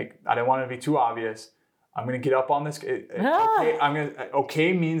 like I didn't want it to be too obvious, I'm going to get up on this.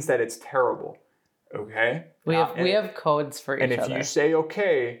 Okay means that it's terrible. Okay? We have codes for each other. And if you say,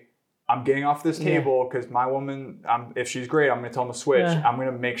 okay, I'm getting off this table because my woman, if she's great, I'm going to tell them to switch. I'm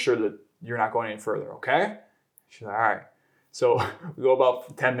going to make sure that you're not going any further. Okay? She's like, all right. So we go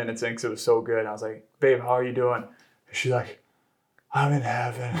about 10 minutes in because it was so good. I was like, babe, how are you doing? And she's like, I'm in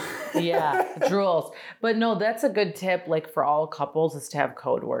heaven. Yeah, drools. But no, that's a good tip, like for all couples, is to have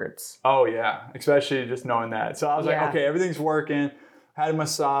code words. Oh, yeah. Especially just knowing that. So I was like, okay, everything's working. Had a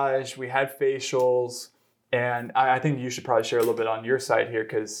massage. We had facials. And I think you should probably share a little bit on your side here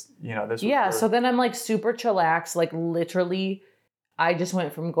because, you know, this was... Yeah, so then I'm like super chillaxed. Like literally, I just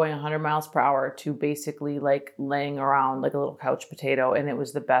went from going 100 miles per hour to basically like laying around like a little couch potato. And it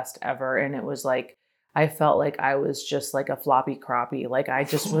was the best ever. And it was like, I felt like I was just like a floppy crappie. Like I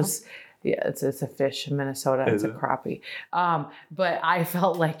just was, it's a fish in Minnesota. It's a crappie. But I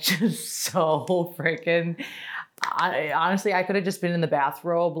felt like just so freaking, honestly, I could have just been in the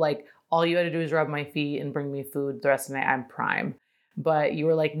bathrobe. Like all you had to do is rub my feet and bring me food. The rest of the night I'm prime. But you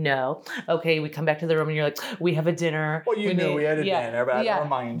were like, no. Okay, we come back to the room and you're like, we have a dinner. Well, you knew we had a dinner, but I had to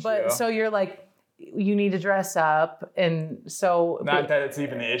remind you. But so you're like, you need to dress up. And so... Not that it's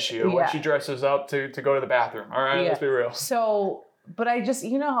even the issue. When she dresses up to go to the bathroom. All right, let's be real. So, but I just,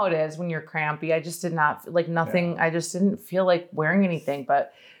 you know how it is when you're crampy. I just did not, like nothing, I just didn't feel like wearing anything.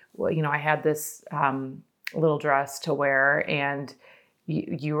 But, well, you know, I had this little dress to wear and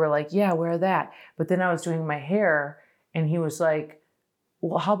you were like, yeah, wear that. But then I was doing my hair and he was like,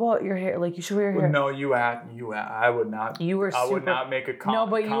 well, how about your hair? Like you should wear your hair. No, I would not. You were super, I would not make a comment. No,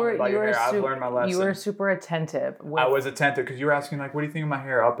 but you were I've learned my lesson. You were super attentive. I was attentive because you were asking like, what do you think of my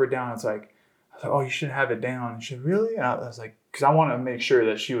hair, up or down? It's like, I was like, oh, you should have it down. And she really? And I was like, because I want to make sure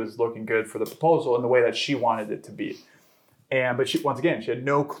that she was looking good for the proposal in the way that she wanted it to be. But she, once again, she had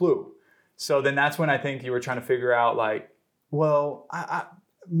no clue. So then that's when I think you were trying to figure out like, well,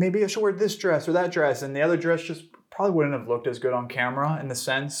 maybe I should wear this dress or that dress, and the other dress just probably wouldn't have looked as good on camera in the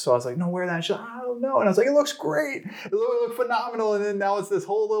sense. So I was like, no, wear that. She's like, I don't know. And I was like, it looks great. It looked phenomenal. And then now it's this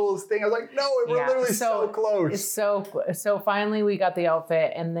whole little thing. I was like, no, we're literally so close. It's so finally we got the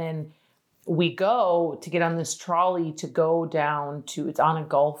outfit and then we go to get on this trolley to go down to, it's on a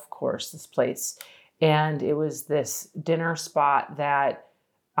golf course, this place. And it was this dinner spot that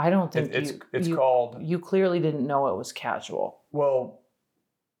I don't think it's called. You clearly didn't know it was casual. Well,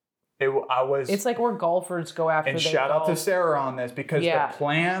 It's like where golfers go after. And shout out to Sarah on this because the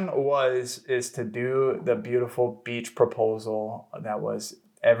plan is to do the beautiful beach proposal that was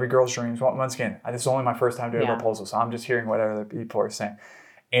every girl's dreams. Once again, this is only my first time doing a proposal, so I'm just hearing what other people are saying.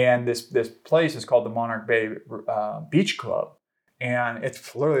 And this place is called the Monarch Bay Beach Club, and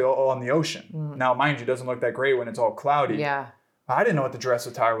it's literally all on the ocean. Now, mind you, it doesn't look that great when it's all cloudy. Yeah, I didn't know what the dress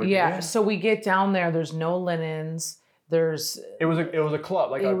attire would be. Yeah, so we get down there. There's no linens. It was a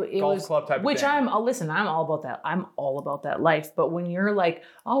club, like a golf club type of thing. Which I'm all about that. I'm all about that life. But when you're like,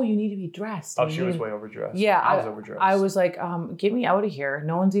 oh, you need to be dressed. Oh, she was way overdressed. Yeah. I was overdressed. I was like, get me out of here.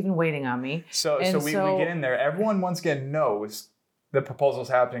 No one's even waiting on me. So we get in there. Everyone once again knows the proposal's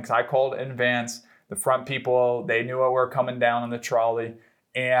happening because I called in advance. The front people, they knew what we were coming down on the trolley.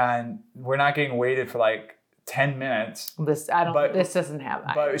 And we're not getting waited for like 10 minutes. This doesn't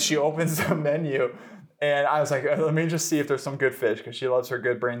happen. But she opens the menu. And I was like, let me just see if there's some good fish because she loves her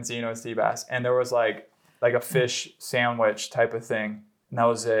good branzino sea bass. And there was like a fish sandwich type of thing. And that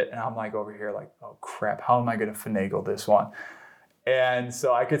was it. And I'm like over here like, oh crap, how am I going to finagle this one? And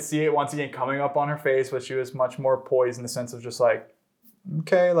so I could see it once again coming up on her face, but she was much more poised in the sense of just like,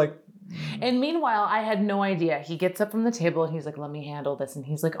 okay, like. And meanwhile, I had no idea. He gets up from the table and he's like, let me handle this. And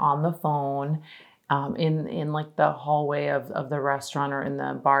he's like on the phone in like the hallway of the restaurant or in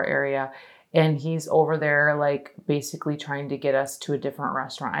the bar area. And he's over there, like, basically trying to get us to a different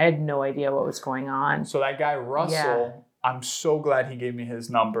restaurant. I had no idea what was going on. So that guy, Russell, I'm so glad he gave me his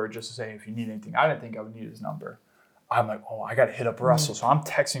number just to say if you need anything. I didn't think I would need his number. I'm like, oh, I got to hit up Russell. So I'm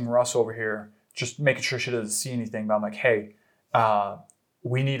texting Russell over here, just making sure she doesn't see anything. But I'm like, hey,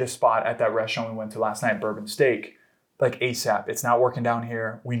 we need a spot at that restaurant we went to last night, Bourbon Steak, like ASAP. It's not working down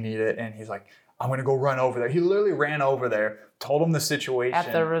here. We need it. And he's like, I'm going to go run over there. He literally ran over there, told him the situation.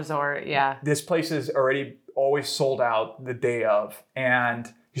 At the resort, yeah. This place is already always sold out the day of.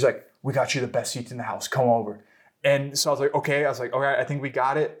 And he's like, we got you the best seats in the house. Come over. And so I was like, okay. All right, I think we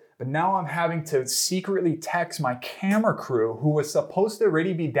got it. But now I'm having to secretly text my camera crew who was supposed to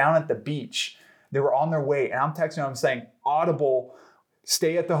already be down at the beach They were on their way, and I'm texting them saying, audible,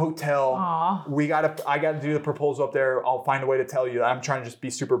 stay at the hotel. Aww. I gotta do the proposal up there. I'll find a way to tell you. I'm trying to just be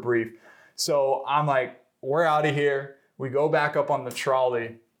super brief. So I'm like, we're out of here. We go back up on the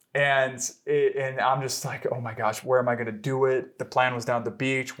trolley, and I'm just like, oh my gosh, where am I gonna do it? The plan was down at the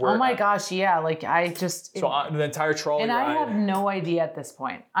beach. Oh my gosh, yeah. Like the entire trolley and ride. I have no idea at this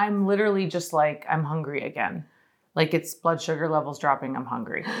point. I'm literally just like, I'm hungry again. Like it's blood sugar levels dropping. I'm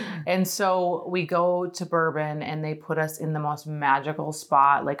hungry. And so we go to Bourbon and they put us in the most magical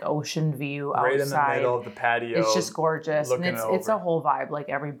spot, like ocean view outside. Right in the middle of the patio. It's just gorgeous. And it's a whole vibe. Like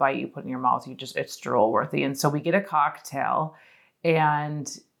every bite you put in your mouth, it's drool worthy. And so we get a cocktail and,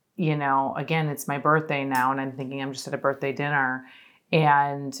 you know, again, it's my birthday now. And I'm thinking I'm just at a birthday dinner.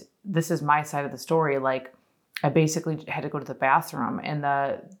 And this is my side of the story. Like I basically had to go to the bathroom and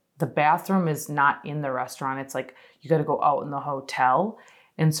the bathroom is not in the restaurant. It's like, you got to go out in the hotel.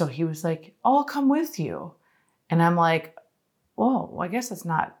 And so he was like, oh, I'll come with you. And I'm like, well, I guess it's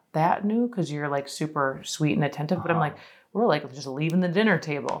not that new because you're like super sweet and attentive. But I'm like, we're like just leaving the dinner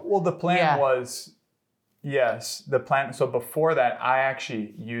table. Well, the plan was, yes, the plan. So before that, I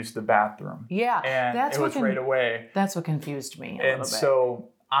actually used the bathroom. Yeah. And it was right away. That's what confused me a little bit. So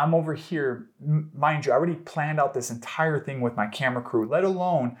I'm over here, mind you, I already planned out this entire thing with my camera crew, let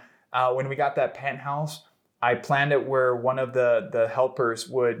alone when we got that penthouse, I planned it where one of the helpers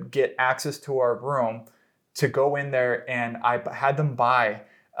would get access to our room to go in there, and I had them buy.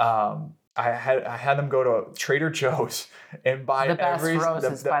 I had them go to Trader Joe's and buy the best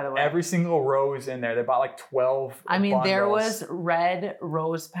roses, by the way. Every single rose in there. They bought like 12. I mean, bundles. There was red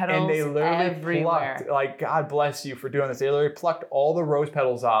rose petals and they literally everywhere. Plucked, like, God bless you for doing this. They literally plucked all the rose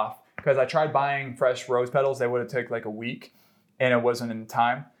petals off because I tried buying fresh rose petals. They would have taken like a week, and it wasn't in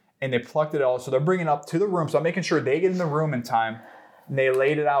time. And they plucked it all. So they're bringing it up to the room. So I'm making sure they get in the room in time. And they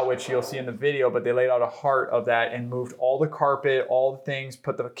laid it out, which you'll see in the video, but they laid out a heart of that and moved all the carpet, all the things,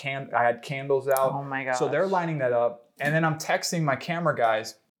 I had candles out. Oh my gosh. So they're lining that up. And then I'm texting my camera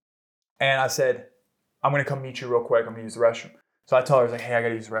guys. And I said, I'm going to come meet you real quick. I'm going to use the restroom. So I tell her, I was like, hey, I got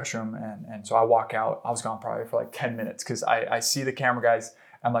to use the restroom. And so I walk out. I was gone probably for like 10 minutes because I see the camera guys.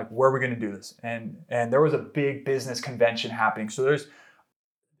 I'm like, where are we going to do this? And there was a big business convention happening. So there's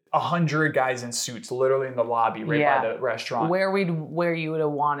 100 guys in suits literally in the lobby by the restaurant where you would have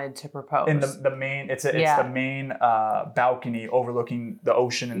wanted to propose in the main it's the main balcony overlooking the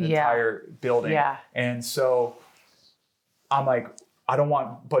ocean and the entire building. And so I'm like, I don't want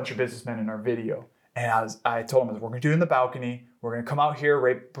a bunch of businessmen in our video. And I told them, we're gonna do it in the balcony, we're gonna come out here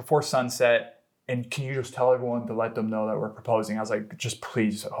right before sunset, and can you just tell everyone to let them know that we're proposing? I was like, just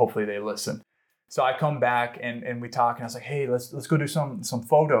please, hopefully they listen. So I come back and we talk, and I was like, hey, let's go do some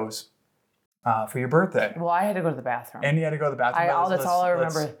photos for your birthday. Well, I had to go to the bathroom. And you had to go to the bathroom. That's all I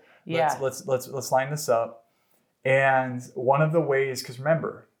remember. Let's line this up. And one of the ways, because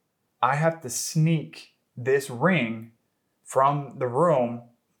remember, I have to sneak this ring from the room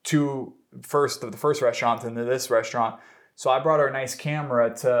to the first restaurant into this restaurant. So I brought our nice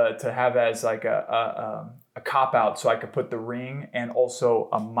camera to have as like a cop out, so I could put the ring and also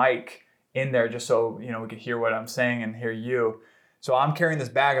a mic in there just so, you know, we could hear what I'm saying and hear you. So I'm carrying this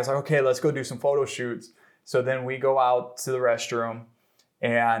bag. I was like, okay, let's go do some photo shoots. So then we go out to the restroom,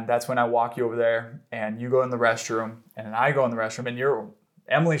 and that's when I walk you over there, and you go in the restroom, and then I go in the restroom, and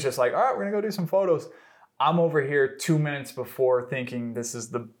Emily's just like, all right, we're gonna go do some photos. I'm over here 2 minutes before thinking this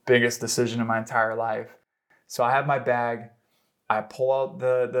is the biggest decision in my entire life. So I have my bag, I pull out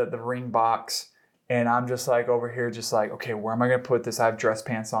the ring box, and I'm just like over here, just like, okay, where am I gonna put this? I have dress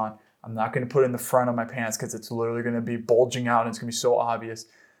pants on. I'm not going to put it in the front of my pants because it's literally going to be bulging out and it's going to be so obvious.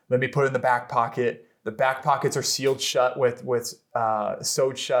 Let me put it in the back pocket. The back pockets are sealed shut with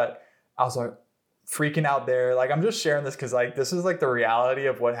sewed shut. I was like freaking out there. Like, I'm just sharing this because like this is like the reality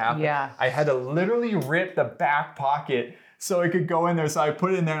of what happened. Yeah. I had to literally rip the back pocket so it could go in there. So I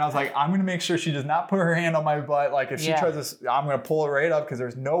put it in there and I was like, I'm going to make sure she does not put her hand on my butt. Like if she tries to, I'm going to pull it right up because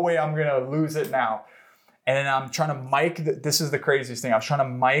there's no way I'm going to lose it now. And then I'm trying to mic, this is the craziest thing. I was trying to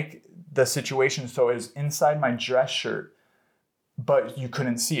mic the situation so it was inside my dress shirt, but you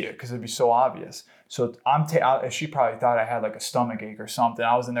couldn't see it because it'd be so obvious. So she probably thought I had like a stomach ache or something.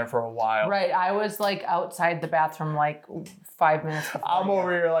 I was in there for a while. Right. I was like outside the bathroom like 5 minutes before. I'm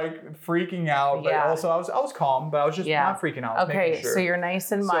over here like freaking out, but also I was calm, but I was just not freaking out. Okay, sure. So you're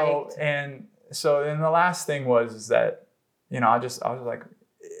nice and mic'd. So the last thing was that, you know, I was like,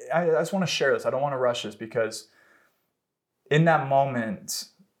 I just want to share this. I don't want to rush this because in that moment,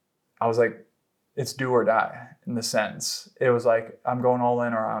 I was like, it's do or die in the sense. It was like, I'm going all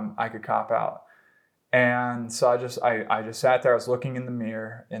in or I could cop out. And so I just sat there. I was looking in the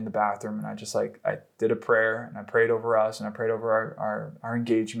mirror in the bathroom, and I did a prayer, and I prayed over us, and I prayed over our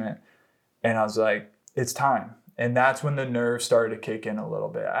engagement. And I was like, it's time. And that's when the nerves started to kick in a little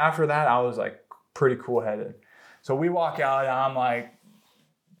bit. After that, I was like pretty cool headed. So we walk out, and I'm like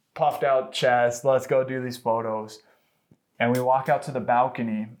puffed out chest. Let's go do these photos. And we walk out to the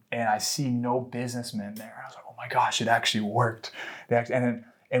balcony, and I see no businessmen there. I was like, oh my gosh, it actually worked. And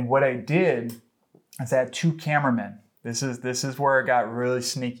what I did is I had 2 cameramen. This is where it got really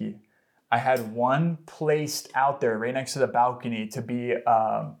sneaky. I had one placed out there right next to the balcony to be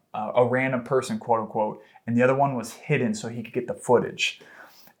a random person, quote unquote, and the other one was hidden so he could get the footage.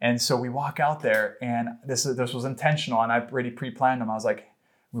 And so we walk out there, and this was intentional, and I already pre-planned them. I was like,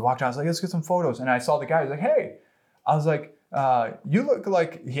 we walked out, I was like, let's get some photos. And I saw the guy, he was like, hey. I was like, you look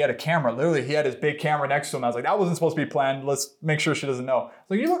like, he had a camera. Literally, he had his big camera next to him. I was like, that wasn't supposed to be planned. Let's make sure she doesn't know. I was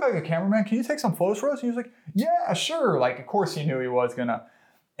like, you look like a cameraman. Can you take some photos for us? And he was like, yeah, sure. Like, of course he knew he was gonna.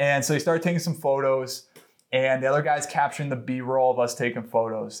 And so he started taking some photos, and the other guy's capturing the B-roll of us taking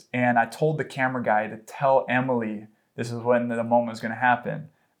photos. And I told the camera guy to tell Emily, this is when the moment was gonna happen,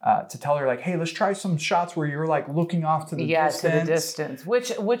 to tell her, like, hey, let's try some shots where you're like looking off to the distance. Yeah, to the distance.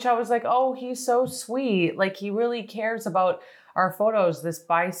 Which I was like, oh, he's so sweet. Like, he really cares about our photos, this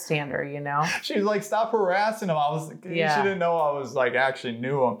bystander, you know? She was like, stop harassing him. She didn't know I was like actually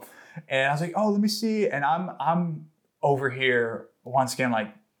knew him. And I was like, oh, let me see. And I'm over here once again,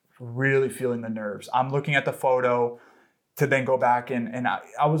 like really feeling the nerves. I'm looking at the photo to then go back and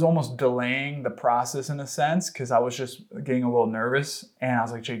I was almost delaying the process in a sense because I was just getting a little nervous. And I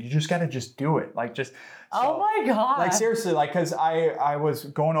was like, Jake, you just got to just do it. Like just... Oh my God. Like seriously, like, cause I was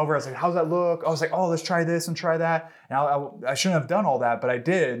going over, I was like, how's that look? I was like, oh, let's try this and try that. And I shouldn't have done all that, but I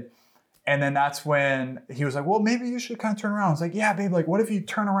did. And then that's when he was like, well, maybe you should kind of turn around. I was like, yeah, babe, like what if you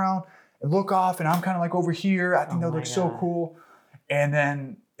turn around and look off and I'm kind of like over here. I think that looks so cool. And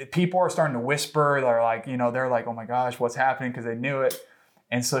then people are starting to whisper. They're like, they're like, oh my gosh, what's happening? Cause they knew it.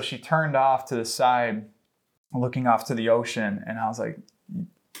 And so she turned off to the side, looking off to the ocean. And I was like,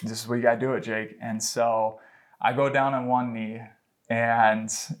 this is what you gotta do it, Jake. And so I go down on one knee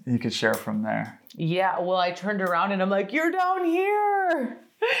and you could share from there. Yeah, well, I turned around and I'm like, you're down here.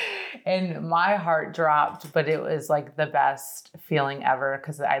 And my heart dropped, but it was like the best feeling ever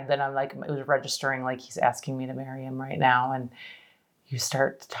because I'm like, it was registering like he's asking me to marry him right now. And you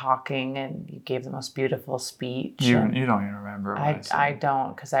start talking and you gave the most beautiful speech. You don't even remember what I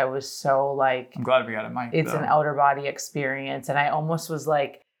don't, because I was so like... I'm glad we got a mic. It's an outer body experience. And I almost was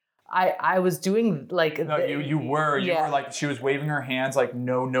like, I was doing like... No, you were like, she was waving her hands like,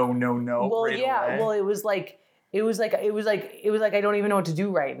 no. Well, right away. Well, it was like, I don't even know what to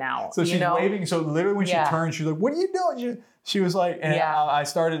do right now. So she's waving. So literally when she turned, she was like, what are you doing? She was like, and I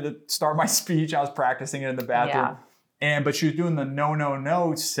started to start my speech. I was practicing it in the bathroom. But she was doing the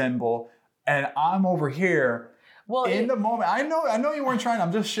no symbol. And I'm over here. Well, in the moment, I know you weren't trying.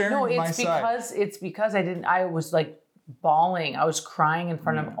 I'm just sharing my side. It's because I was like bawling. I was crying in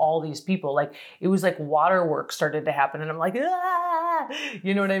front of all these people. Like it was like waterworks started to happen. And I'm like, ah!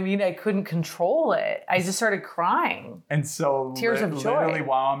 You know what I mean? I couldn't control it. I just started crying. And so tears of joy. Literally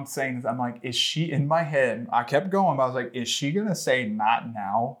while I'm saying this, I'm like, is she in my head? I kept going, but I was like, is she going to say not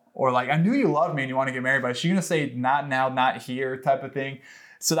now? Or like, I knew you love me and you want to get married, but is she going to say not now, not here type of thing?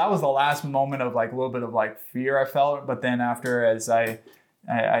 So that was the last moment of like a little bit of like fear I felt. But then after, as I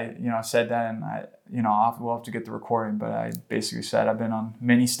said that, and we'll have to get the recording, but I basically said I've been on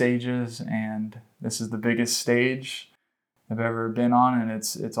many stages and this is the biggest stage I've ever been on, and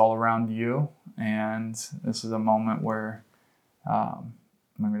it's all around you. And this is a moment where I'm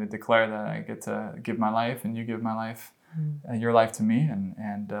going to declare that I get to give my life and you give my life, your life to me,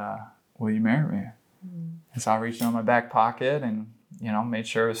 and will you marry me? And so I reached in my back pocket and made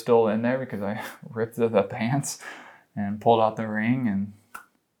sure it was still in there because I ripped the pants and pulled out the ring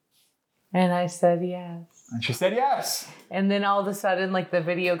and I said yes. And she said yes. And then all of a sudden, like the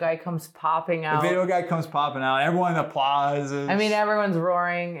video guy comes popping out. The video guy comes popping out. Everyone applauses. I mean, everyone's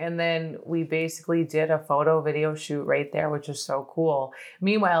roaring. And then we basically did a video shoot right there, which is so cool.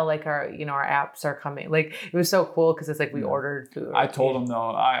 Meanwhile, like our apps are coming. Like it was so cool because it's like we ordered food. I told them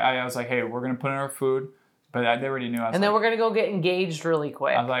though, I was like, hey, we're going to put in our food. But they already knew. And then we're going to go get engaged really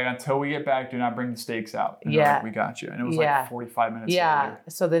quick. I was like, until we get back, do not bring the steaks out. And like, we got you. And it was like 45 minutes later.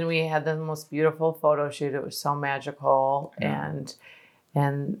 So then we had the most beautiful photo shoot. It was so magical. Yeah.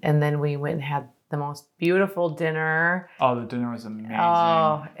 And then we went and had the most beautiful dinner. Oh, the dinner was amazing.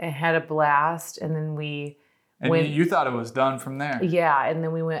 Oh, it had a blast. And then we And you thought it was done from there. Yeah. And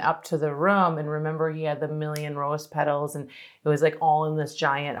then we went up to the room, and remember he had the million rose petals, and it was like all in this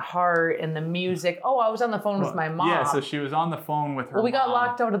giant heart, and the music. Oh, I was on the phone with my mom. Yeah, so she was on the phone with her mom. We got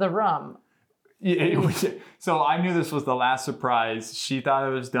locked out of the room. So I knew this was the last surprise. She thought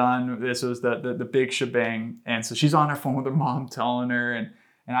it was done. This was the big shebang. And so she's on her phone with her mom telling her.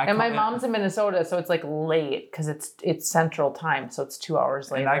 And my mom's in Minnesota, so it's like late because it's Central Time, so it's 2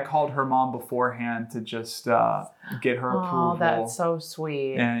 hours later. And I called her mom beforehand to just get her approval. Oh, that's so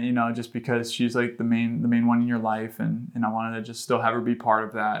sweet. And just because she's like the main one in your life, and I wanted to just still have her be part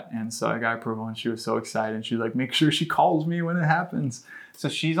of that. And so I got approval, and she was so excited. And she's like, make sure she calls me when it happens. So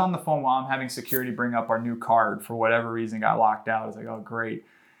she's on the phone while I'm having security bring up our new card. For whatever reason, got locked out. I was like, oh, great.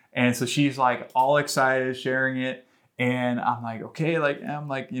 And so she's like all excited, sharing it. And I'm like, okay,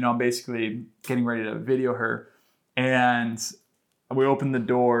 I'm basically getting ready to video her. And we open the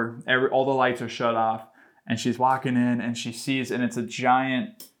door, all the lights are shut off, and she's walking in, and she sees, and it's a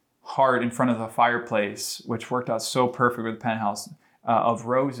giant heart in front of the fireplace, which worked out so perfect with the penthouse, of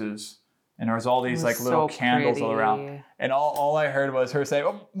roses. And there was all these like little candles all around. And all I heard was her say,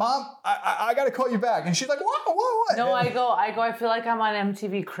 oh, Mom, I got to call you back. And she's like, what? No, I go, I feel like I'm on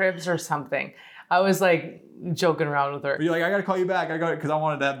MTV Cribs or something. I was like joking around with her. But you're like, I got to call you back. Because I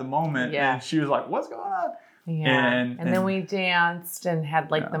wanted to have the moment. Yeah. And she was like, what's going on? Yeah. And then we danced and had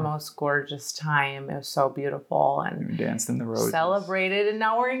the most gorgeous time. It was so beautiful. And we danced in the roses. Celebrated, and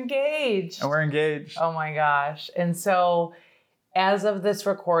now we're engaged. Oh my gosh. And so as of this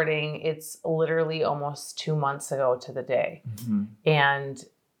recording, it's literally almost 2 months ago to the day. Mm-hmm. And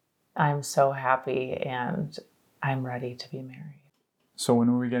I'm so happy, and I'm ready to be married. So when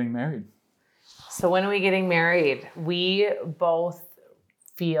are we getting married? We both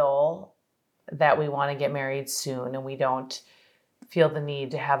feel that we want to get married soon, and we don't feel the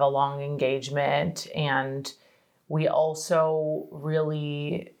need to have a long engagement. And we also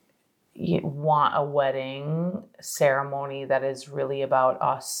really want a wedding ceremony that is really about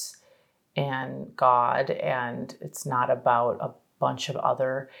us and God, and it's not about a bunch of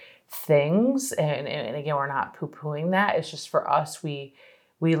other things. And again, we're not poo-pooing that. It's just for us, we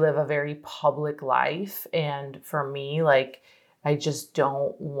live a very public life. And for me, I just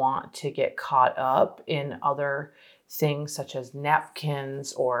don't want to get caught up in other things such as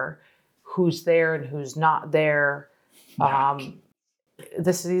napkins or who's there and who's not there.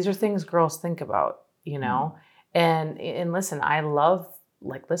 These are things girls think about, and listen, I love,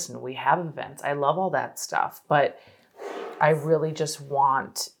 we have events. I love all that stuff, but I really just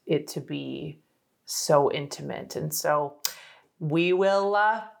want it to be so intimate. And so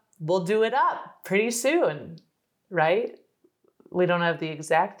we'll do it up pretty soon, right? We don't have the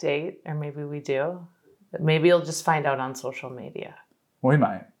exact date, or maybe we do. But maybe you'll just find out on social media. We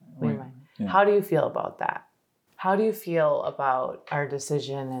might. Yeah. How do you feel about that? How do you feel about our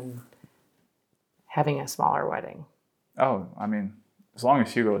decision and having a smaller wedding? Oh, I mean, as long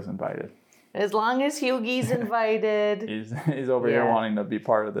as Hugo is invited. As long as Hughie's invited. he's over here wanting to be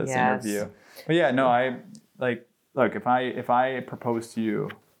part of this interview. But look, if I propose to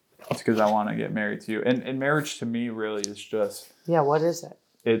you, it's because I want to get married to you. And marriage to me really is just... Yeah, what is it?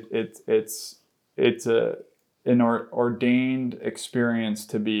 It's an ordained experience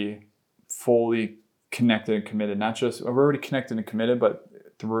to be fully connected and committed. Not just, we're already connected and committed, but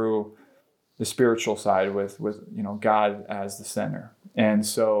through the spiritual side with God as the center. And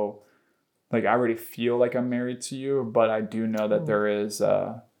so I already feel like I'm married to you, but I do know that there is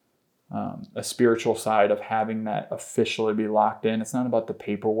a spiritual side of having that officially be locked in. It's not about the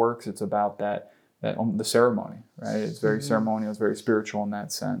paperwork. It's about that the ceremony, right? It's very ceremonial. It's very spiritual in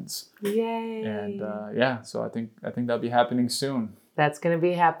that sense. Yay! And so I think that'll be happening soon. That's going to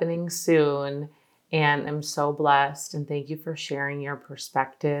be happening soon, and I'm so blessed. And thank you for sharing your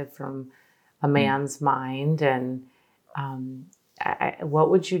perspective from a man's mind. And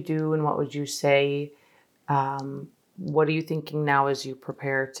what would you do, and what would you say? What are you thinking now as you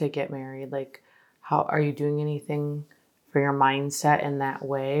prepare to get married? How are you doing anything for your mindset in that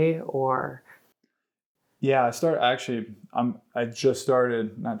way, or? Yeah, I started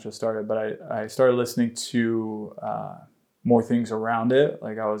listening to more things around it.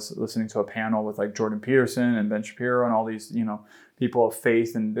 I was listening to a panel with Jordan Peterson and Ben Shapiro and all these, people of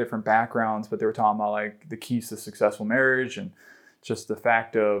faith and different backgrounds, but they were talking about the keys to successful marriage, and just the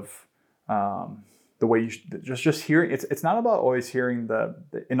fact of the way you just hearing. It's not about always hearing the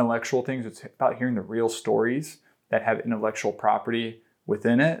intellectual things. It's about hearing the real stories that have intellectual property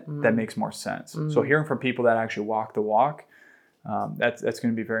within it that makes more sense. So hearing from people that actually walk the walk, that's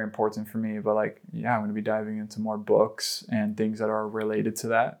going to be very important for me. But I'm going to be diving into more books and things that are related to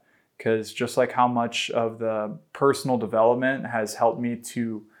that, Because just like how much of the personal development has helped me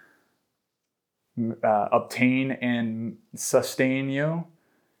to obtain and sustain you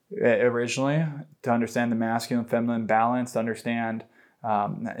originally, to understand the masculine feminine balance, to understand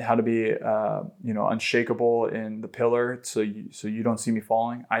how to be unshakable in the pillar, so you don't see me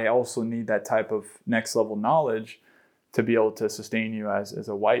falling. I also need that type of next level knowledge to be able to sustain you as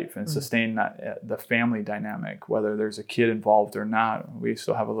a wife and sustain that the family dynamic, whether there's a kid involved or not. We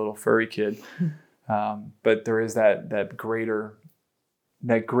still have a little furry kid, but there is that greater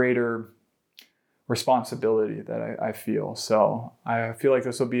responsibility that I feel. So I feel like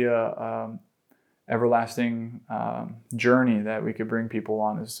this will be a everlasting journey that we could bring people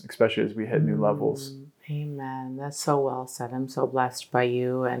on, especially as we hit new levels. Amen. That's so well said. I'm so blessed by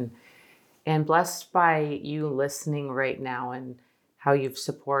you and blessed by you listening right now and how you've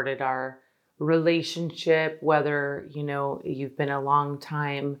supported our relationship, whether, you've been a long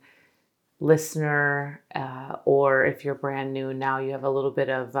time listener or if you're brand new, now you have a little bit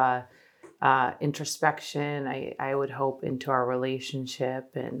of introspection, I would hope, into our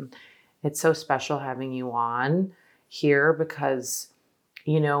relationship. And it's so special having you on here because,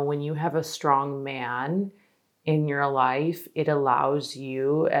 when you have a strong man in your life, it allows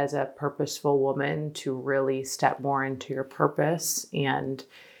you as a purposeful woman to really step more into your purpose. And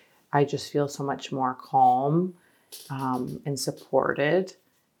I just feel so much more calm and supported.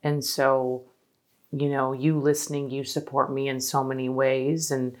 And so, you listening, you support me in so many ways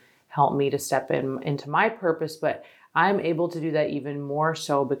and help me to step into my purpose. But I'm able to do that even more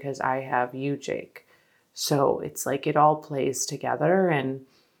so because I have you, Jake. So it's like it all plays together. And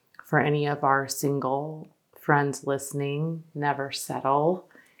for any of our single friends listening, never settle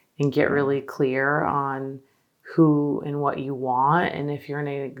and get really clear on who and what you want. And if you're in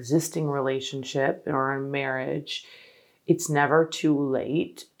an existing relationship or a marriage, it's never too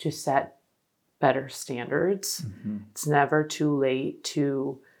late to set better standards. It's never too late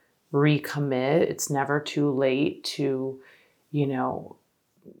to recommit. It's never too late to,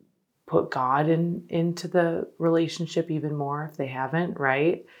 put God into the relationship even more if they haven't,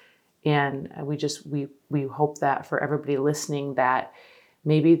 right? And we hope that for everybody listening, that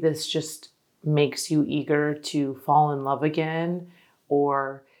maybe this just makes you eager to fall in love again,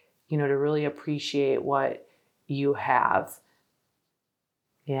 or, to really appreciate what you have.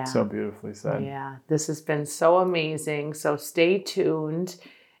 Yeah. So beautifully said. Yeah. This has been so amazing. So stay tuned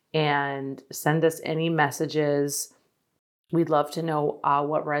and send us any messages. We'd love to know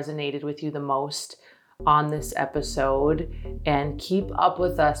what resonated with you the most on this episode, and keep up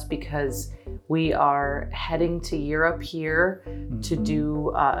with us because we are heading to Europe here to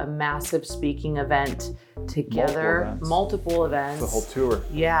do a massive speaking event together. Multiple events. The whole tour.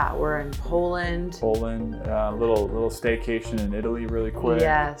 Yeah, we're in Poland. Little staycation in Italy really quick.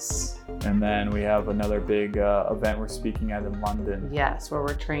 Yes. And then we have another big event we're speaking at in London. Yes, where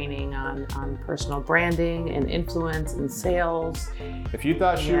we're training on personal branding and influence and sales. If you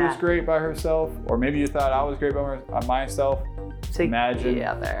thought she was great by herself, or maybe you thought I was great by myself, imagine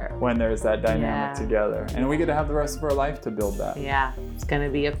when there's that dynamic together. And we get to have the rest of our life to build that. Yeah, it's going to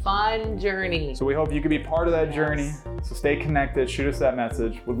be a fun journey. So we hope you can be part of that journey. So stay connected, shoot us that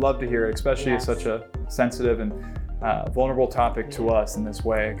message. We'd love to hear it, especially as such a sensitive and vulnerable topic to us in this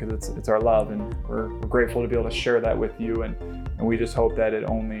way, because it's our love, and we're grateful to be able to share that with you, and we just hope that it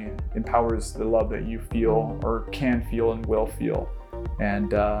only empowers the love that you feel or can feel and will feel.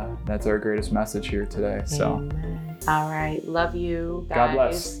 And that's our greatest message here today. So Amen. All right, love you guys. God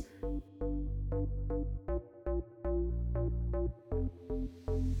bless.